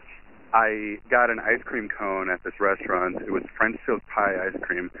I got an ice cream cone at this restaurant. It was French silk pie ice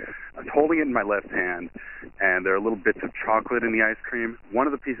cream. I was holding it in my left hand, and there are little bits of chocolate in the ice cream. One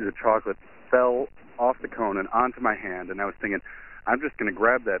of the pieces of chocolate fell off the cone and onto my hand, and I was thinking, I'm just going to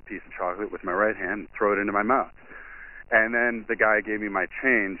grab that piece of chocolate with my right hand and throw it into my mouth. And then the guy gave me my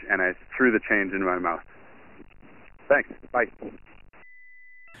change, and I threw the change into my mouth. Thanks. Bye.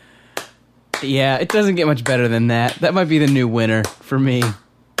 Yeah, it doesn't get much better than that. That might be the new winner for me.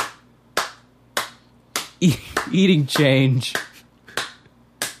 Eating change.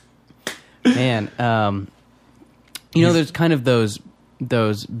 Man, there's kind of those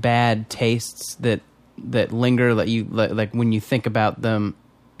bad tastes that linger, that you like when you think about them,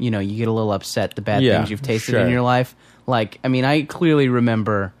 you get a little upset, the bad things you've tasted in your life. Like, I mean, I clearly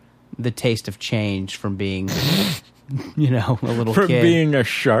remember the taste of change from being a little From kid. being a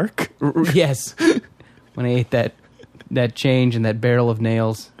shark? Yes. When I ate that change and that barrel of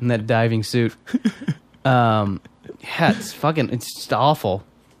nails and that diving suit. Yeah, it's just awful.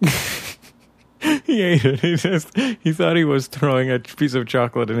 He ate it. He thought he was throwing a piece of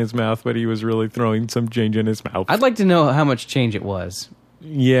chocolate in his mouth, but he was really throwing some change in his mouth. I'd like to know how much change it was.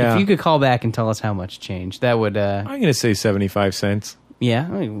 Yeah. If you could call back and tell us how much change, that would... I'm going to say 75 cents.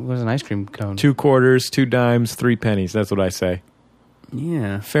 Yeah, it was an ice cream cone. 2 quarters, 2 dimes, 3 pennies. That's what I say.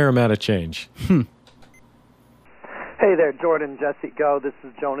 Yeah. Fair amount of change. Hey there, Jordan, Jesse, go. This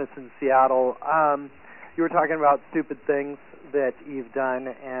is Jonas in Seattle. You were talking about stupid things that you've done,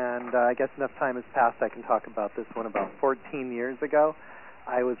 and I guess enough time has passed I can talk about this one. About 14 years ago,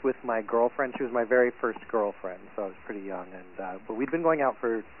 I was with my girlfriend. She was my very first girlfriend, so I was pretty young. But we'd been going out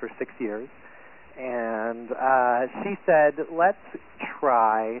for 6 years, and she said, she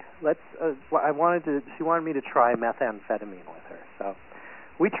wanted me to try methamphetamine with her. So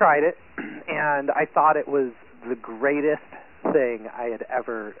we tried it, and I thought it was the greatest thing I had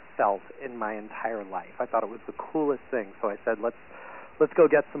ever felt in my entire life. I thought it was the coolest thing. So I said, let's go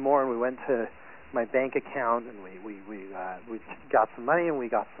get some more. And we went to my bank account, and we got some money, and we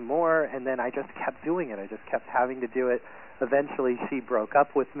got some more. And then I just kept doing it. I just kept having to do it. Eventually, she broke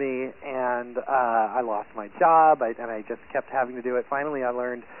up with me, and I lost my job, and I just kept having to do it. Finally, I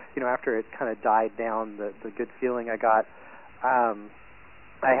learned, after it kind of died down, the good feeling I got,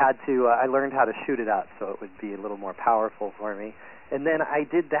 I learned how to shoot it up so it would be a little more powerful for me. And then I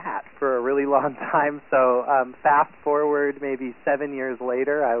did that for a really long time. So fast forward maybe 7 years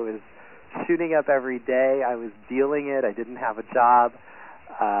later, I was shooting up every day. I was dealing it. I didn't have a job.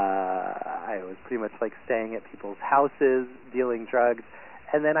 I was pretty much like staying at people's houses, dealing drugs.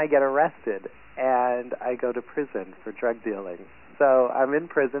 And then I get arrested, and I go to prison for drug dealing. So I'm in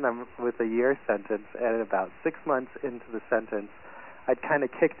prison. I'm with a year sentence, and about 6 months into the sentence, I'd kind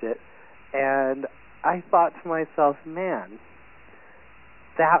of kicked it, and I thought to myself, man,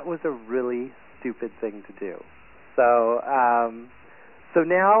 that was a really stupid thing to do. So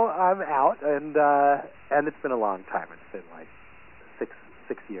now I'm out, and it's been a long time. It's been like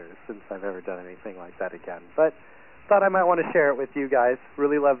six years since I've ever done anything like that again. But thought I might want to share it with you guys.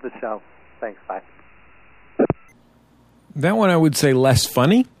 Really love the show. Thanks, bye. That one I would say less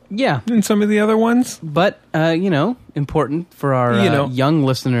funny. Yeah. Than some of the other ones. But, important for our young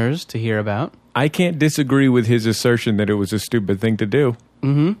listeners to hear about. I can't disagree with his assertion that it was a stupid thing to do.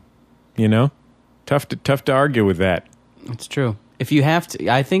 Mm-hmm. Tough to argue with that. It's true. If you have to,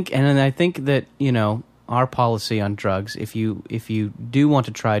 I think that, our policy on drugs, if you do want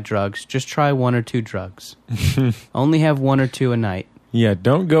to try drugs, just try 1 or 2 drugs. Only have 1 or 2 a night. Yeah,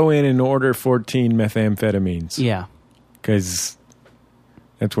 don't go in and order 14 methamphetamines. Yeah. Because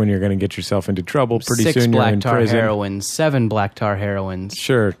that's when you're going to get yourself into trouble. Pretty 6 soon you're in black tar prison. heroines, 7 black tar heroines.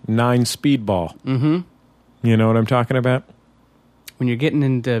 Sure, 9 speedball. Mm-hmm. You know what I'm talking about? When you're getting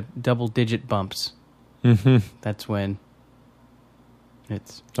into double-digit bumps, that's when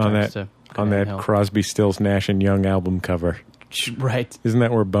it's on that Crosby, Stills, Nash and Young album cover. Right. Isn't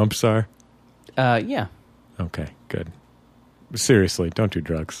that where bumps are? Yeah. Okay, good. Seriously, don't do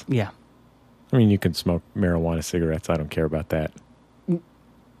drugs. Yeah. I mean, you can smoke marijuana cigarettes. I don't care about that.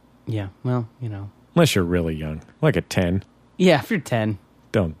 Yeah, well, Unless you're really young, like at 10. Yeah, if you're 10.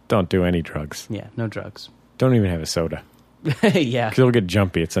 Don't do any drugs. Yeah, no drugs. Don't even have a soda. Yeah. Because it'll get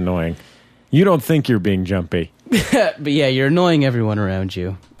jumpy. It's annoying. You don't think you're being jumpy. But yeah, you're annoying everyone around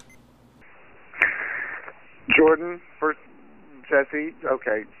you. Jordan, first, Jesse,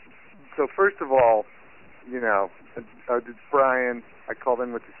 okay. So first of all, it's Brian. I called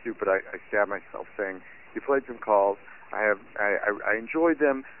in with the stupid. I stabbed myself saying, you played some calls. I enjoyed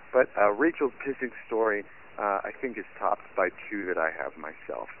them, but Rachel's pissing story, I think, is topped by 2 that I have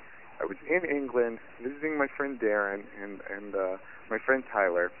myself. I was in England visiting my friend Darren and my friend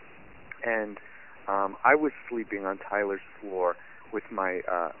Tyler, and I was sleeping on Tyler's floor with my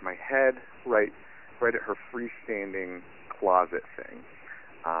head right at her freestanding closet thing.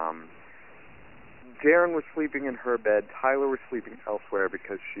 Darren was sleeping in her bed. Tyler was sleeping elsewhere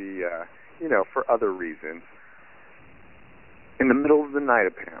because she, for other reasons. In the middle of the night,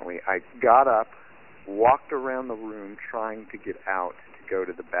 apparently, I got up, walked around the room trying to get out to go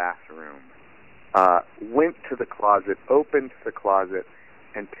to the bathroom, went to the closet, opened the closet,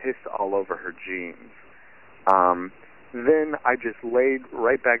 and pissed all over her jeans. Then I just laid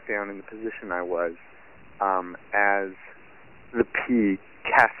right back down in the position I was as the pee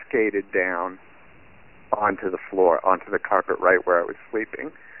cascaded down onto the floor, onto the carpet right where I was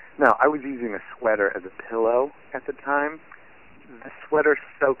sleeping. Now, I was using a sweater as a pillow at the time. The sweater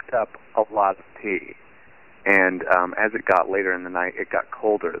soaked up a lot of pee. And as it got later in the night, it got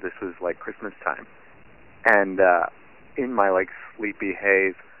colder. This was like Christmas time. And in my sleepy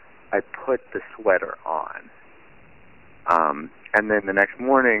haze, I put the sweater on. And then the next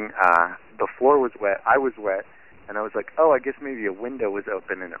morning, the floor was wet, I was wet, and I was like, oh, I guess maybe a window was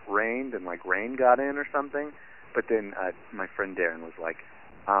open and it rained and rain got in or something. But then my friend Darren was like,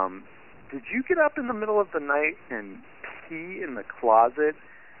 did you get up in the middle of the night and pee in the closet?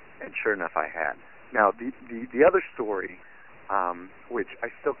 And sure enough, I had. Now, the other story, which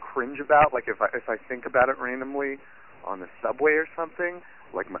I still cringe about. Like if I think about it randomly on the subway or something,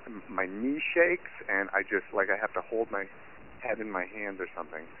 like my knee shakes and I just like I have to hold my head in my hands or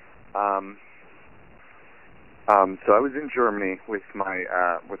something. So I was in Germany with my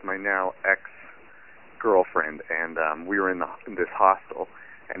now ex-girlfriend, and we were in this hostel,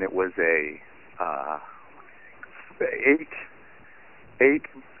 and it was a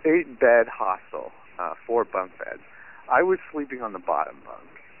eight bed hostel, 4 bunk beds. I was sleeping on the bottom bunk,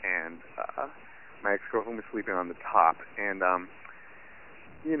 and my ex-girlfriend was sleeping on the top, and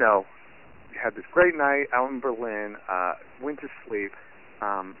we had this great night out in Berlin, went to sleep.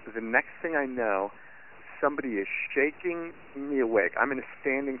 The next thing I know, somebody is shaking me awake. I'm in a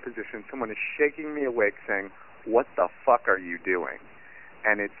standing position. Someone is shaking me awake saying, "What the fuck are you doing?"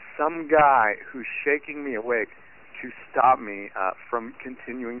 And it's some guy who's shaking me awake to stop me from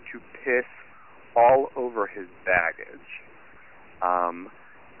continuing to piss all over his baggage.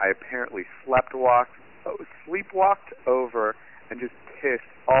 I apparently sleepwalked over and just pissed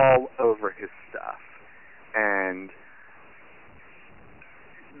all over his stuff. And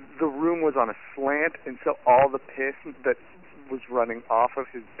the room was on a slant, and so all the piss that was running off of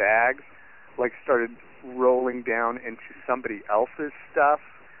his bags like started rolling down into somebody else's stuff.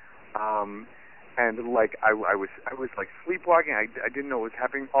 And like I was like sleepwalking. I didn't know what was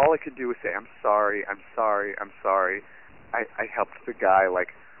happening. All I could do was say, "I'm sorry, I'm sorry, I'm sorry." I helped the guy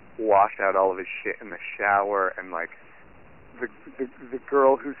like wash out all of his shit in the shower, and like the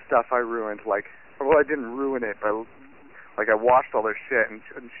girl whose stuff I ruined, like, well, I didn't ruin it, but like I washed all their shit, and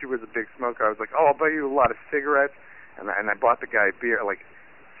she was a big smoker. I was like, "Oh, I'll buy you a lot of cigarettes," and I bought the guy a beer, like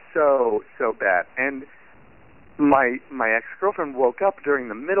so bad. And my ex-girlfriend woke up during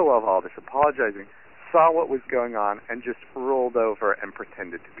the middle of all this, apologizing, saw what was going on, and just rolled over and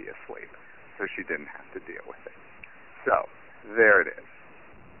pretended to be asleep, so she didn't have to deal with it. So there it is.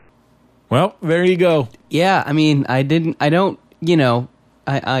 Well, there you go. Yeah, I mean, we don't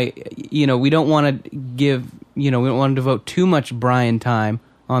want to give, we don't want to devote too much Brian time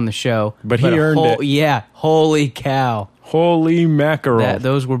on the show. But he earned it. Yeah, holy cow. Holy mackerel.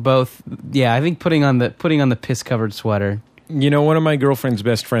 Those were both, I think putting on the piss-covered sweater. One of my girlfriend's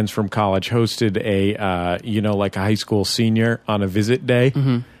best friends from college hosted like a high school senior on a visit day.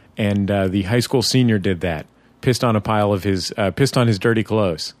 Mm-hmm. And the high school senior did that. Pissed on his dirty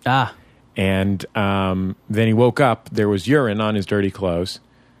clothes. Ah. And then he woke up. There was urine on his dirty clothes.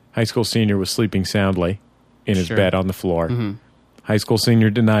 High school senior was sleeping soundly in his bed on the floor. Mm-hmm. High school senior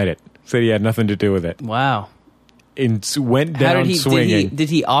denied it. Said he had nothing to do with it. Wow. And went down swinging. Did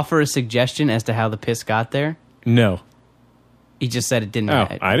he offer a suggestion as to how the piss got there? No. He just said it didn't.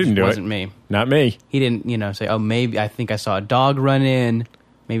 I didn't do it. It wasn't me. Not me. He didn't, say, "Oh, maybe I think I saw a dog run in.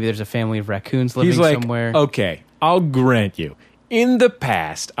 Maybe there's a family of raccoons living He's like, somewhere." Okay, I'll grant you. In the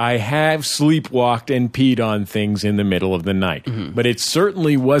past, I have sleepwalked and peed on things in the middle of the night. Mm-hmm. But it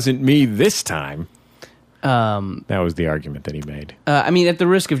certainly wasn't me this time. That was the argument that he made. I mean, at the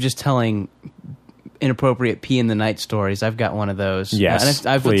risk of just telling inappropriate pee in the night stories, I've got one of those. Yes,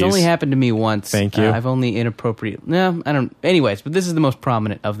 and please. It's only happened to me once. Thank you. I've only inappropriate. No, I don't. Anyways, but this is the most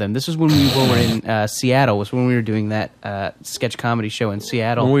prominent of them. This was when we were in Seattle. Was when we were doing that sketch comedy show in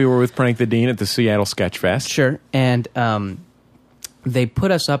Seattle. When we were with Prank the Dean at the Seattle Sketch Fest. Sure, and they put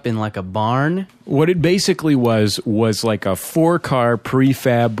us up in like a barn. What it basically was like a 4-car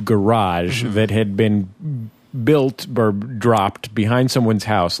prefab garage that had been built or dropped behind someone's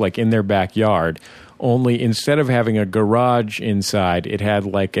house, like in their backyard. Only instead of having a garage inside, it had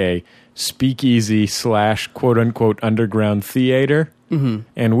like a speakeasy / quote unquote underground theater. Mm-hmm.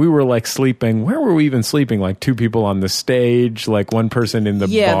 And we were like sleeping. Where were we even sleeping? Like 2 people on the stage, like 1 person in the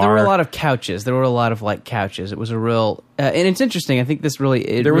bar. Yeah, there were a lot of couches. There were a lot of like couches. It was a real, and it's interesting. I think this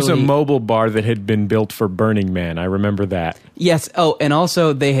really. There was a mobile bar that had been built for Burning Man. I remember that. Yes. Oh, and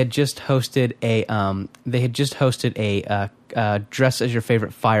also they had just hosted a dress as your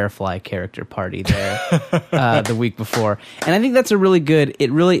favorite Firefly character party there the week before, and I think that's a really good.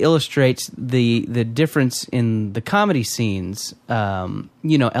 It really illustrates the difference in the comedy scenes.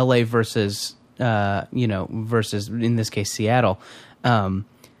 L.A. versus versus in this case Seattle,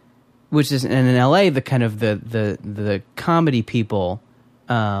 which is, and in L.A. the kind of the comedy people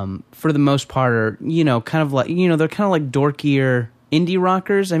for the most part are kind of like they're kind of like dorkier indie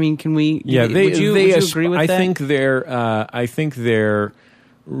rockers. I mean, can we? Yeah, would you agree with that? I think they're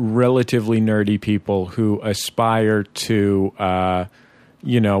relatively nerdy people who aspire to,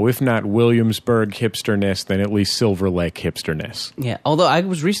 if not Williamsburg hipsterness, then at least Silver Lake hipsterness. Yeah, although I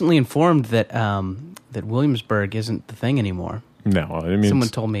was recently informed that that Williamsburg isn't the thing anymore. No, I mean someone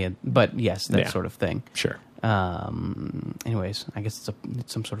told me, but yes, that sort of thing. Sure. Anyways, I guess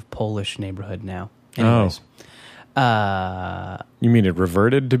it's some sort of Polish neighborhood now. Anyways. You mean it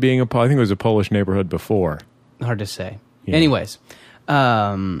reverted to being I think it was a Polish neighborhood before. Hard to say. Yeah. Anyways.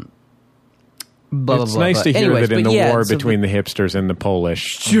 Blah, blah, it's blah, nice blah. to hear Anyways, that in but the yeah, war so between the hipsters and the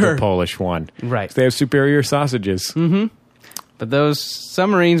Polish, Sure. the Polish won. Right. They have superior sausages. Mm-hmm. But those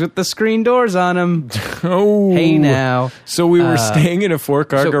submarines with the screen doors on them. Oh. Hey now. So we were staying in a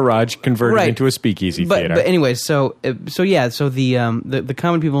 4-car garage converted into a speakeasy theater. But anyway, so the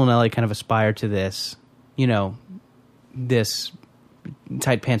common people in LA kind of aspire to this, this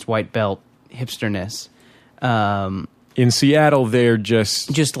tight pants, white belt hipsterness. In Seattle, they're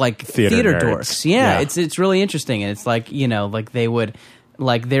just like theater nerds. dorks. Yeah, it's really interesting, and it's like like they would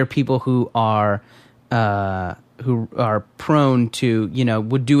they're people who are prone to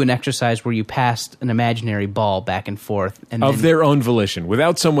would do an exercise where you passed an imaginary ball back and forth and of their own volition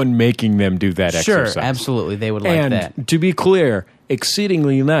without someone making them do that exercise. Sure, absolutely, they would like and that. And to be clear,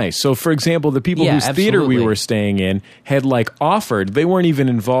 exceedingly nice. So, for example, the people whose theater we were staying in had offered. They weren't even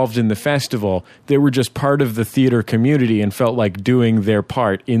involved in the festival. They were just part of the theater community and felt like doing their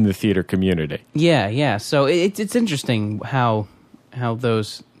part in the theater community. Yeah. So it's interesting how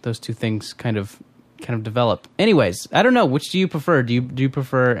those two things kind of develop. Anyways, I don't know, which do you prefer? Do you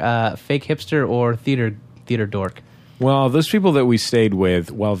prefer fake hipster or theater dork? Well, those people that we stayed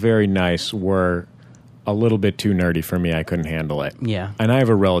with, while very nice, were a little bit too nerdy for me. I couldn't handle it. Yeah. And I have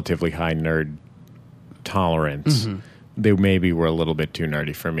a relatively high nerd tolerance. Mm-hmm. They maybe were a little bit too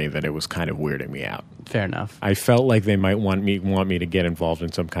nerdy for me, that it was kind of weirding me out. Fair enough. I felt like they might want me to get involved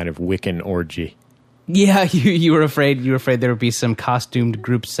in some kind of Wiccan orgy. Yeah, you were afraid there would be some costumed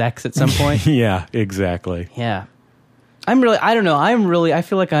group sex at some point. Yeah, exactly. Yeah. I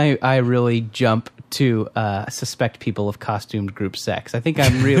feel like I really jump to suspect people of costumed group sex. I think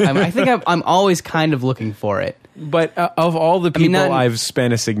I'm always kind of looking for it. But of all the people I've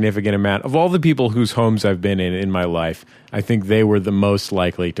spent a significant amount, of all the people whose homes I've been in my life, I think they were the most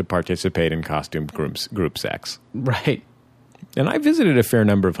likely to participate in costumed group sex. Right. And I visited a fair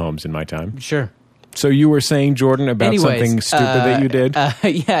number of homes in my time. Sure. So you were saying, Jordan, about something stupid that you did?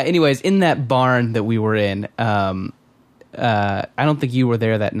 Yeah, anyways, in that barn that we were in, I don't think you were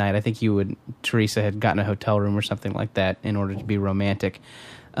there that night. I think Teresa had gotten a hotel room or something like that in order to be romantic.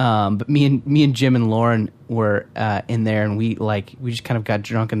 But me and Jim and Lauren were in there, and we just kind of got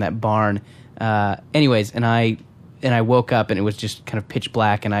drunk in that barn. Anyways, and I woke up and it was just kind of pitch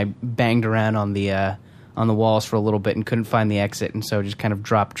black, and I banged around on the walls for a little bit and couldn't find the exit, and so just kind of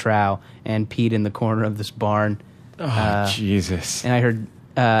dropped trow and peed in the corner of this barn. Oh, Jesus. And I heard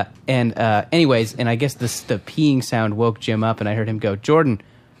anyways, and I guess the peeing sound woke Jim up, and I heard him go, "Jordan,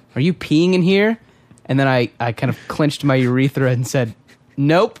 are you peeing in here?" And then I kind of clenched my urethra and said,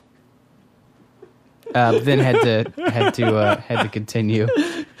 "Nope." Then had to continue.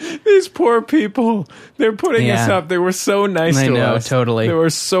 These poor people. They're putting us up. They were so nice to us. I know, totally. They were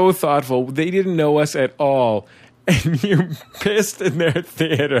so thoughtful. They didn't know us at all. And you pissed in their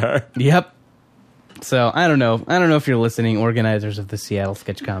theater. Yep. So, I don't know if you're listening, organizers of the Seattle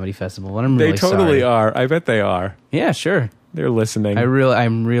Sketch Comedy Festival, but I'm really sorry. They totally are. I bet they are. Yeah, sure. They're listening.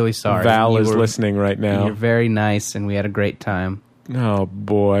 I'm really sorry. Val is listening right now. You're very nice, and we had a great time. Oh,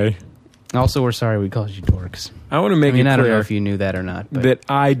 boy. Also, we're sorry we called you dorks. I want to make it clear. I don't know if you knew that or not. But that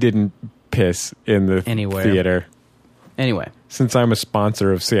I didn't piss in the theater. Anyway. Since I'm a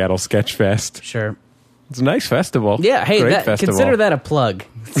sponsor of Seattle Sketch Fest. Sure. It's a nice festival. Yeah, hey, Great festival. Consider that a plug,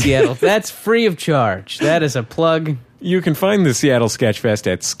 Seattle. That's free of charge. That is a plug. You can find the Seattle Sketch Fest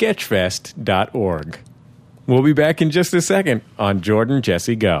at sketchfest.org. We'll be back in just a second on Jordan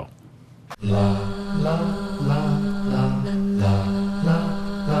Jesse Go.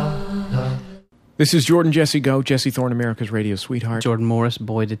 This is Jordan Jesse Go, Jesse Thorne, America's radio sweetheart. Jordan Morris,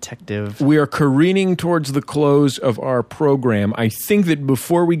 boy detective. We are careening towards the close of our program. I think that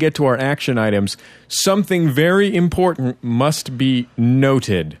before we get to our action items, something very important must be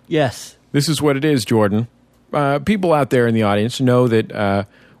noted. Yes. This is what it is, Jordan. People out there in the audience know that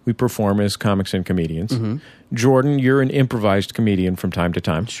we perform as comics and comedians. Mm-hmm. Jordan, you're an improvised comedian from time to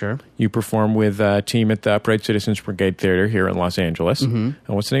time. Sure. You perform with a team at the Upright Citizens Brigade Theater here in Los Angeles. Mm-hmm.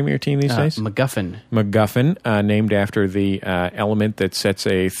 And what's the name of your team these days? MacGuffin. MacGuffin, named after the element that sets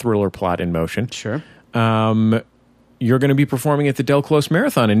a thriller plot in motion. Sure. You're going to be performing at the Del Close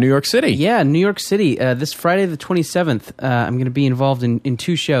Marathon in New York City. Yeah, New York City. This Friday the 27th, I'm going to be involved in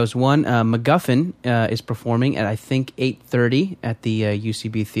two shows. One, MacGuffin is performing at, I think, 8:30 at the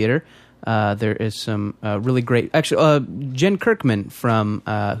UCB Theater. There is some really great... Actually, Jen Kirkman from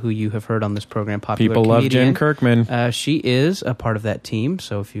who you have heard on this program, popular People comedian. love Jen Kirkman. She is a part of that team,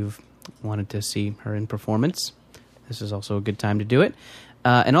 so if you've wanted to see her in performance, this is also a good time to do it.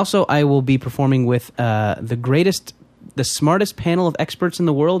 And also, I will be performing with the smartest panel of experts in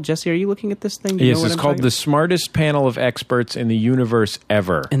the world. Jesse, are you looking at this thing? Do you know Yes, what it's I'm called talking the smartest panel of experts in the universe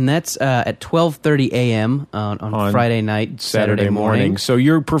ever. And that's at 12:30 a.m. on Friday night, Saturday morning. So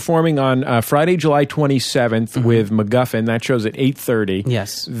you're performing on Friday, July 27th with MacGuffin. That show's at 8:30.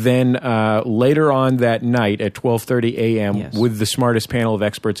 Yes. Then later on that night at 12:30 a.m. Yes. with the smartest panel of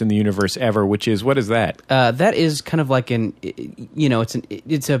experts in the universe ever, which is, what is that? That is kind of like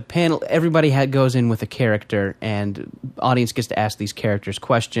it's a panel. Everybody goes in with a character, and audience gets to ask these characters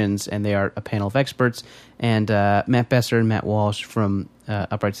questions, and they are a panel of experts. And Matt Besser and Matt Walsh from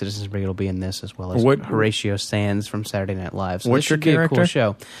Upright Citizens Brigade will be in this, as well as Horatio Sands from Saturday Night Live. So what's this your should be character? a cool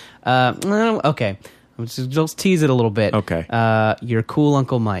show. Okay, let's tease it a little bit. Okay, your cool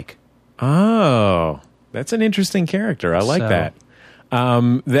Uncle Mike. Oh, that's an interesting character. I like that.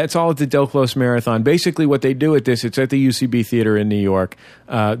 That's all at the Del Close Marathon. Basically, what they do at this, it's at the UCB Theater in New York.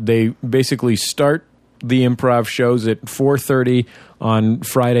 They basically start the improv shows at 4:30 on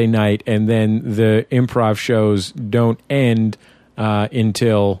Friday night, and then the improv shows don't end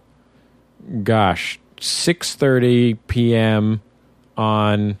until, 6:30 p.m.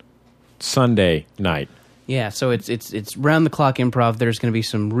 on Sunday night. Yeah, so it's round the clock improv. There's going to be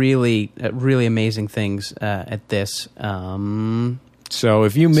some really amazing things at this. So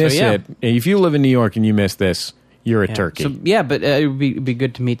if you miss it, if you live in New York and you miss this, you're a turkey. So, but it would be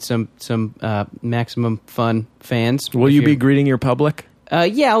good to meet some Maximum Fun fans. Will you be greeting your public?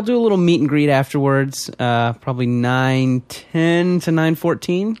 Yeah, I'll do a little meet and greet afterwards. Probably 9:10 to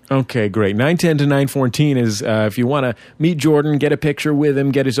 9:14. Okay, great. 9:10 to 9:14 is if you want to meet Jordan, get a picture with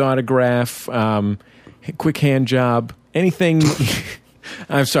him, get his autograph, quick hand job, anything.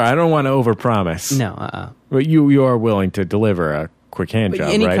 I'm sorry, I don't want to overpromise. No, but you are willing to deliver a quick hand job,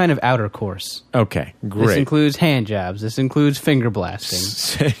 any right? kind of outer course. Okay, great. This includes hand jobs. This includes finger blasting.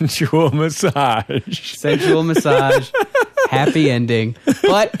 Sensual massage. Sensual massage. Happy ending.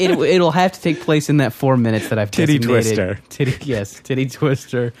 But it'll have to take place in that 4 minutes that I've Titty designated. twister. Titty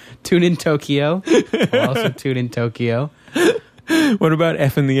twister. Tune in Tokyo. I'll also tune in Tokyo. What about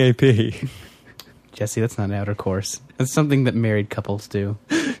F in the AP? Jesse, that's not an outer course. That's something that married couples do.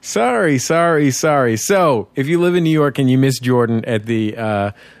 Sorry. So, if you live in New York and you miss Jordan at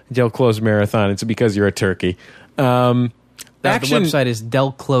the Del Close Marathon, it's because you're a turkey. The website is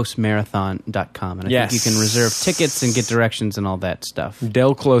delclosemarathon.com, and I think you can reserve tickets and get directions and all that stuff.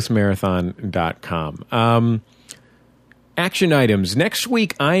 delclosemarathon.com. Action items. Next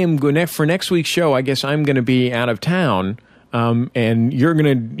week, for next week's show, I guess I'm going to be out of town. And you're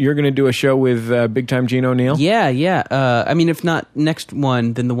gonna do a show with Big Time Gene O'Neill? Yeah. I mean, if not next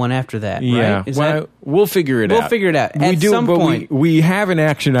one, then the one after that. Yeah, right? We'll figure it out. We'll figure it out. At some point. We have an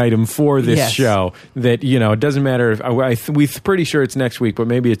action item for this show that it doesn't matter if we're pretty sure it's next week, but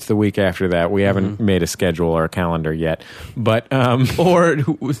maybe it's the week after that. We haven't made a schedule or a calendar yet, but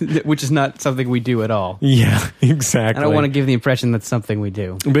which is not something we do at all. Yeah, exactly. I don't want to give the impression that's something we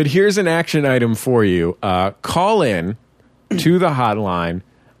do. But here's an action item for you. Call in to the hotline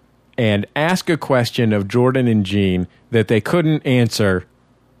and ask a question of Jordan and Gene that they couldn't answer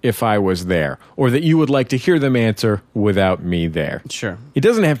if I was there, or that you would like to hear them answer without me there. Sure. It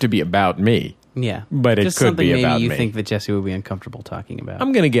doesn't have to be about me. Yeah. But it just could be about maybe me. You think that Jesse would be uncomfortable talking about.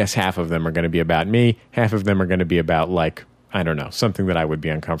 I'm going to guess half of them are going to be about me. Half of them are going to be about, I don't know, something that I would be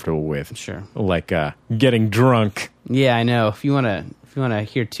uncomfortable with. Sure. Like getting drunk. Yeah, I know. If you want to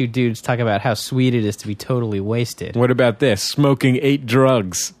hear two dudes talk about how sweet it is to be totally wasted. What about this? Smoking 8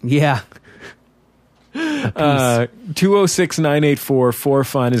 drugs. Yeah.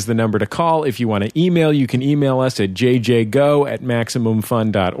 206-984-4FUN is the number to call. If you want to email, you can email us at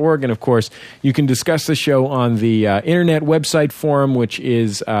jjgo@maximumfun.org. And, of course, you can discuss the show on the Internet website forum, which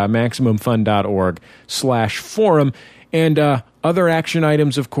is maximumfun.org/forum. And other action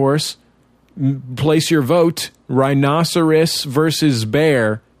items, of course, place your vote. Rhinoceros versus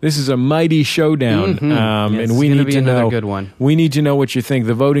bear. This is a mighty showdown, and we need to know. Good one. We need to know what you think.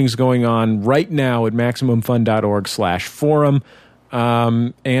 The voting's going on right now at maximumfun.org/forum.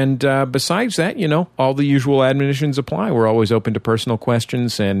 And besides that, all the usual admonitions apply. We're always open to personal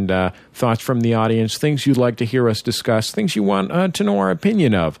questions and thoughts from the audience, things you'd like to hear us discuss, things you want to know our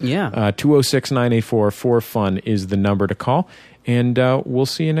opinion of. Yeah. 206-984-4FUN is the number to call. And we'll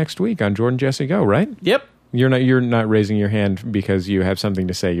see you next week on Jordan Jesse Go, right? Yep. You're not raising your hand because you have something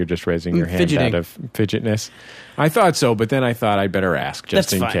to say. You're just raising your hand out of fidgetness. I thought so, but then I thought I'd better ask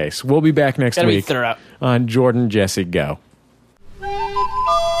just in case. We'll be back next week on Jordan Jesse Go.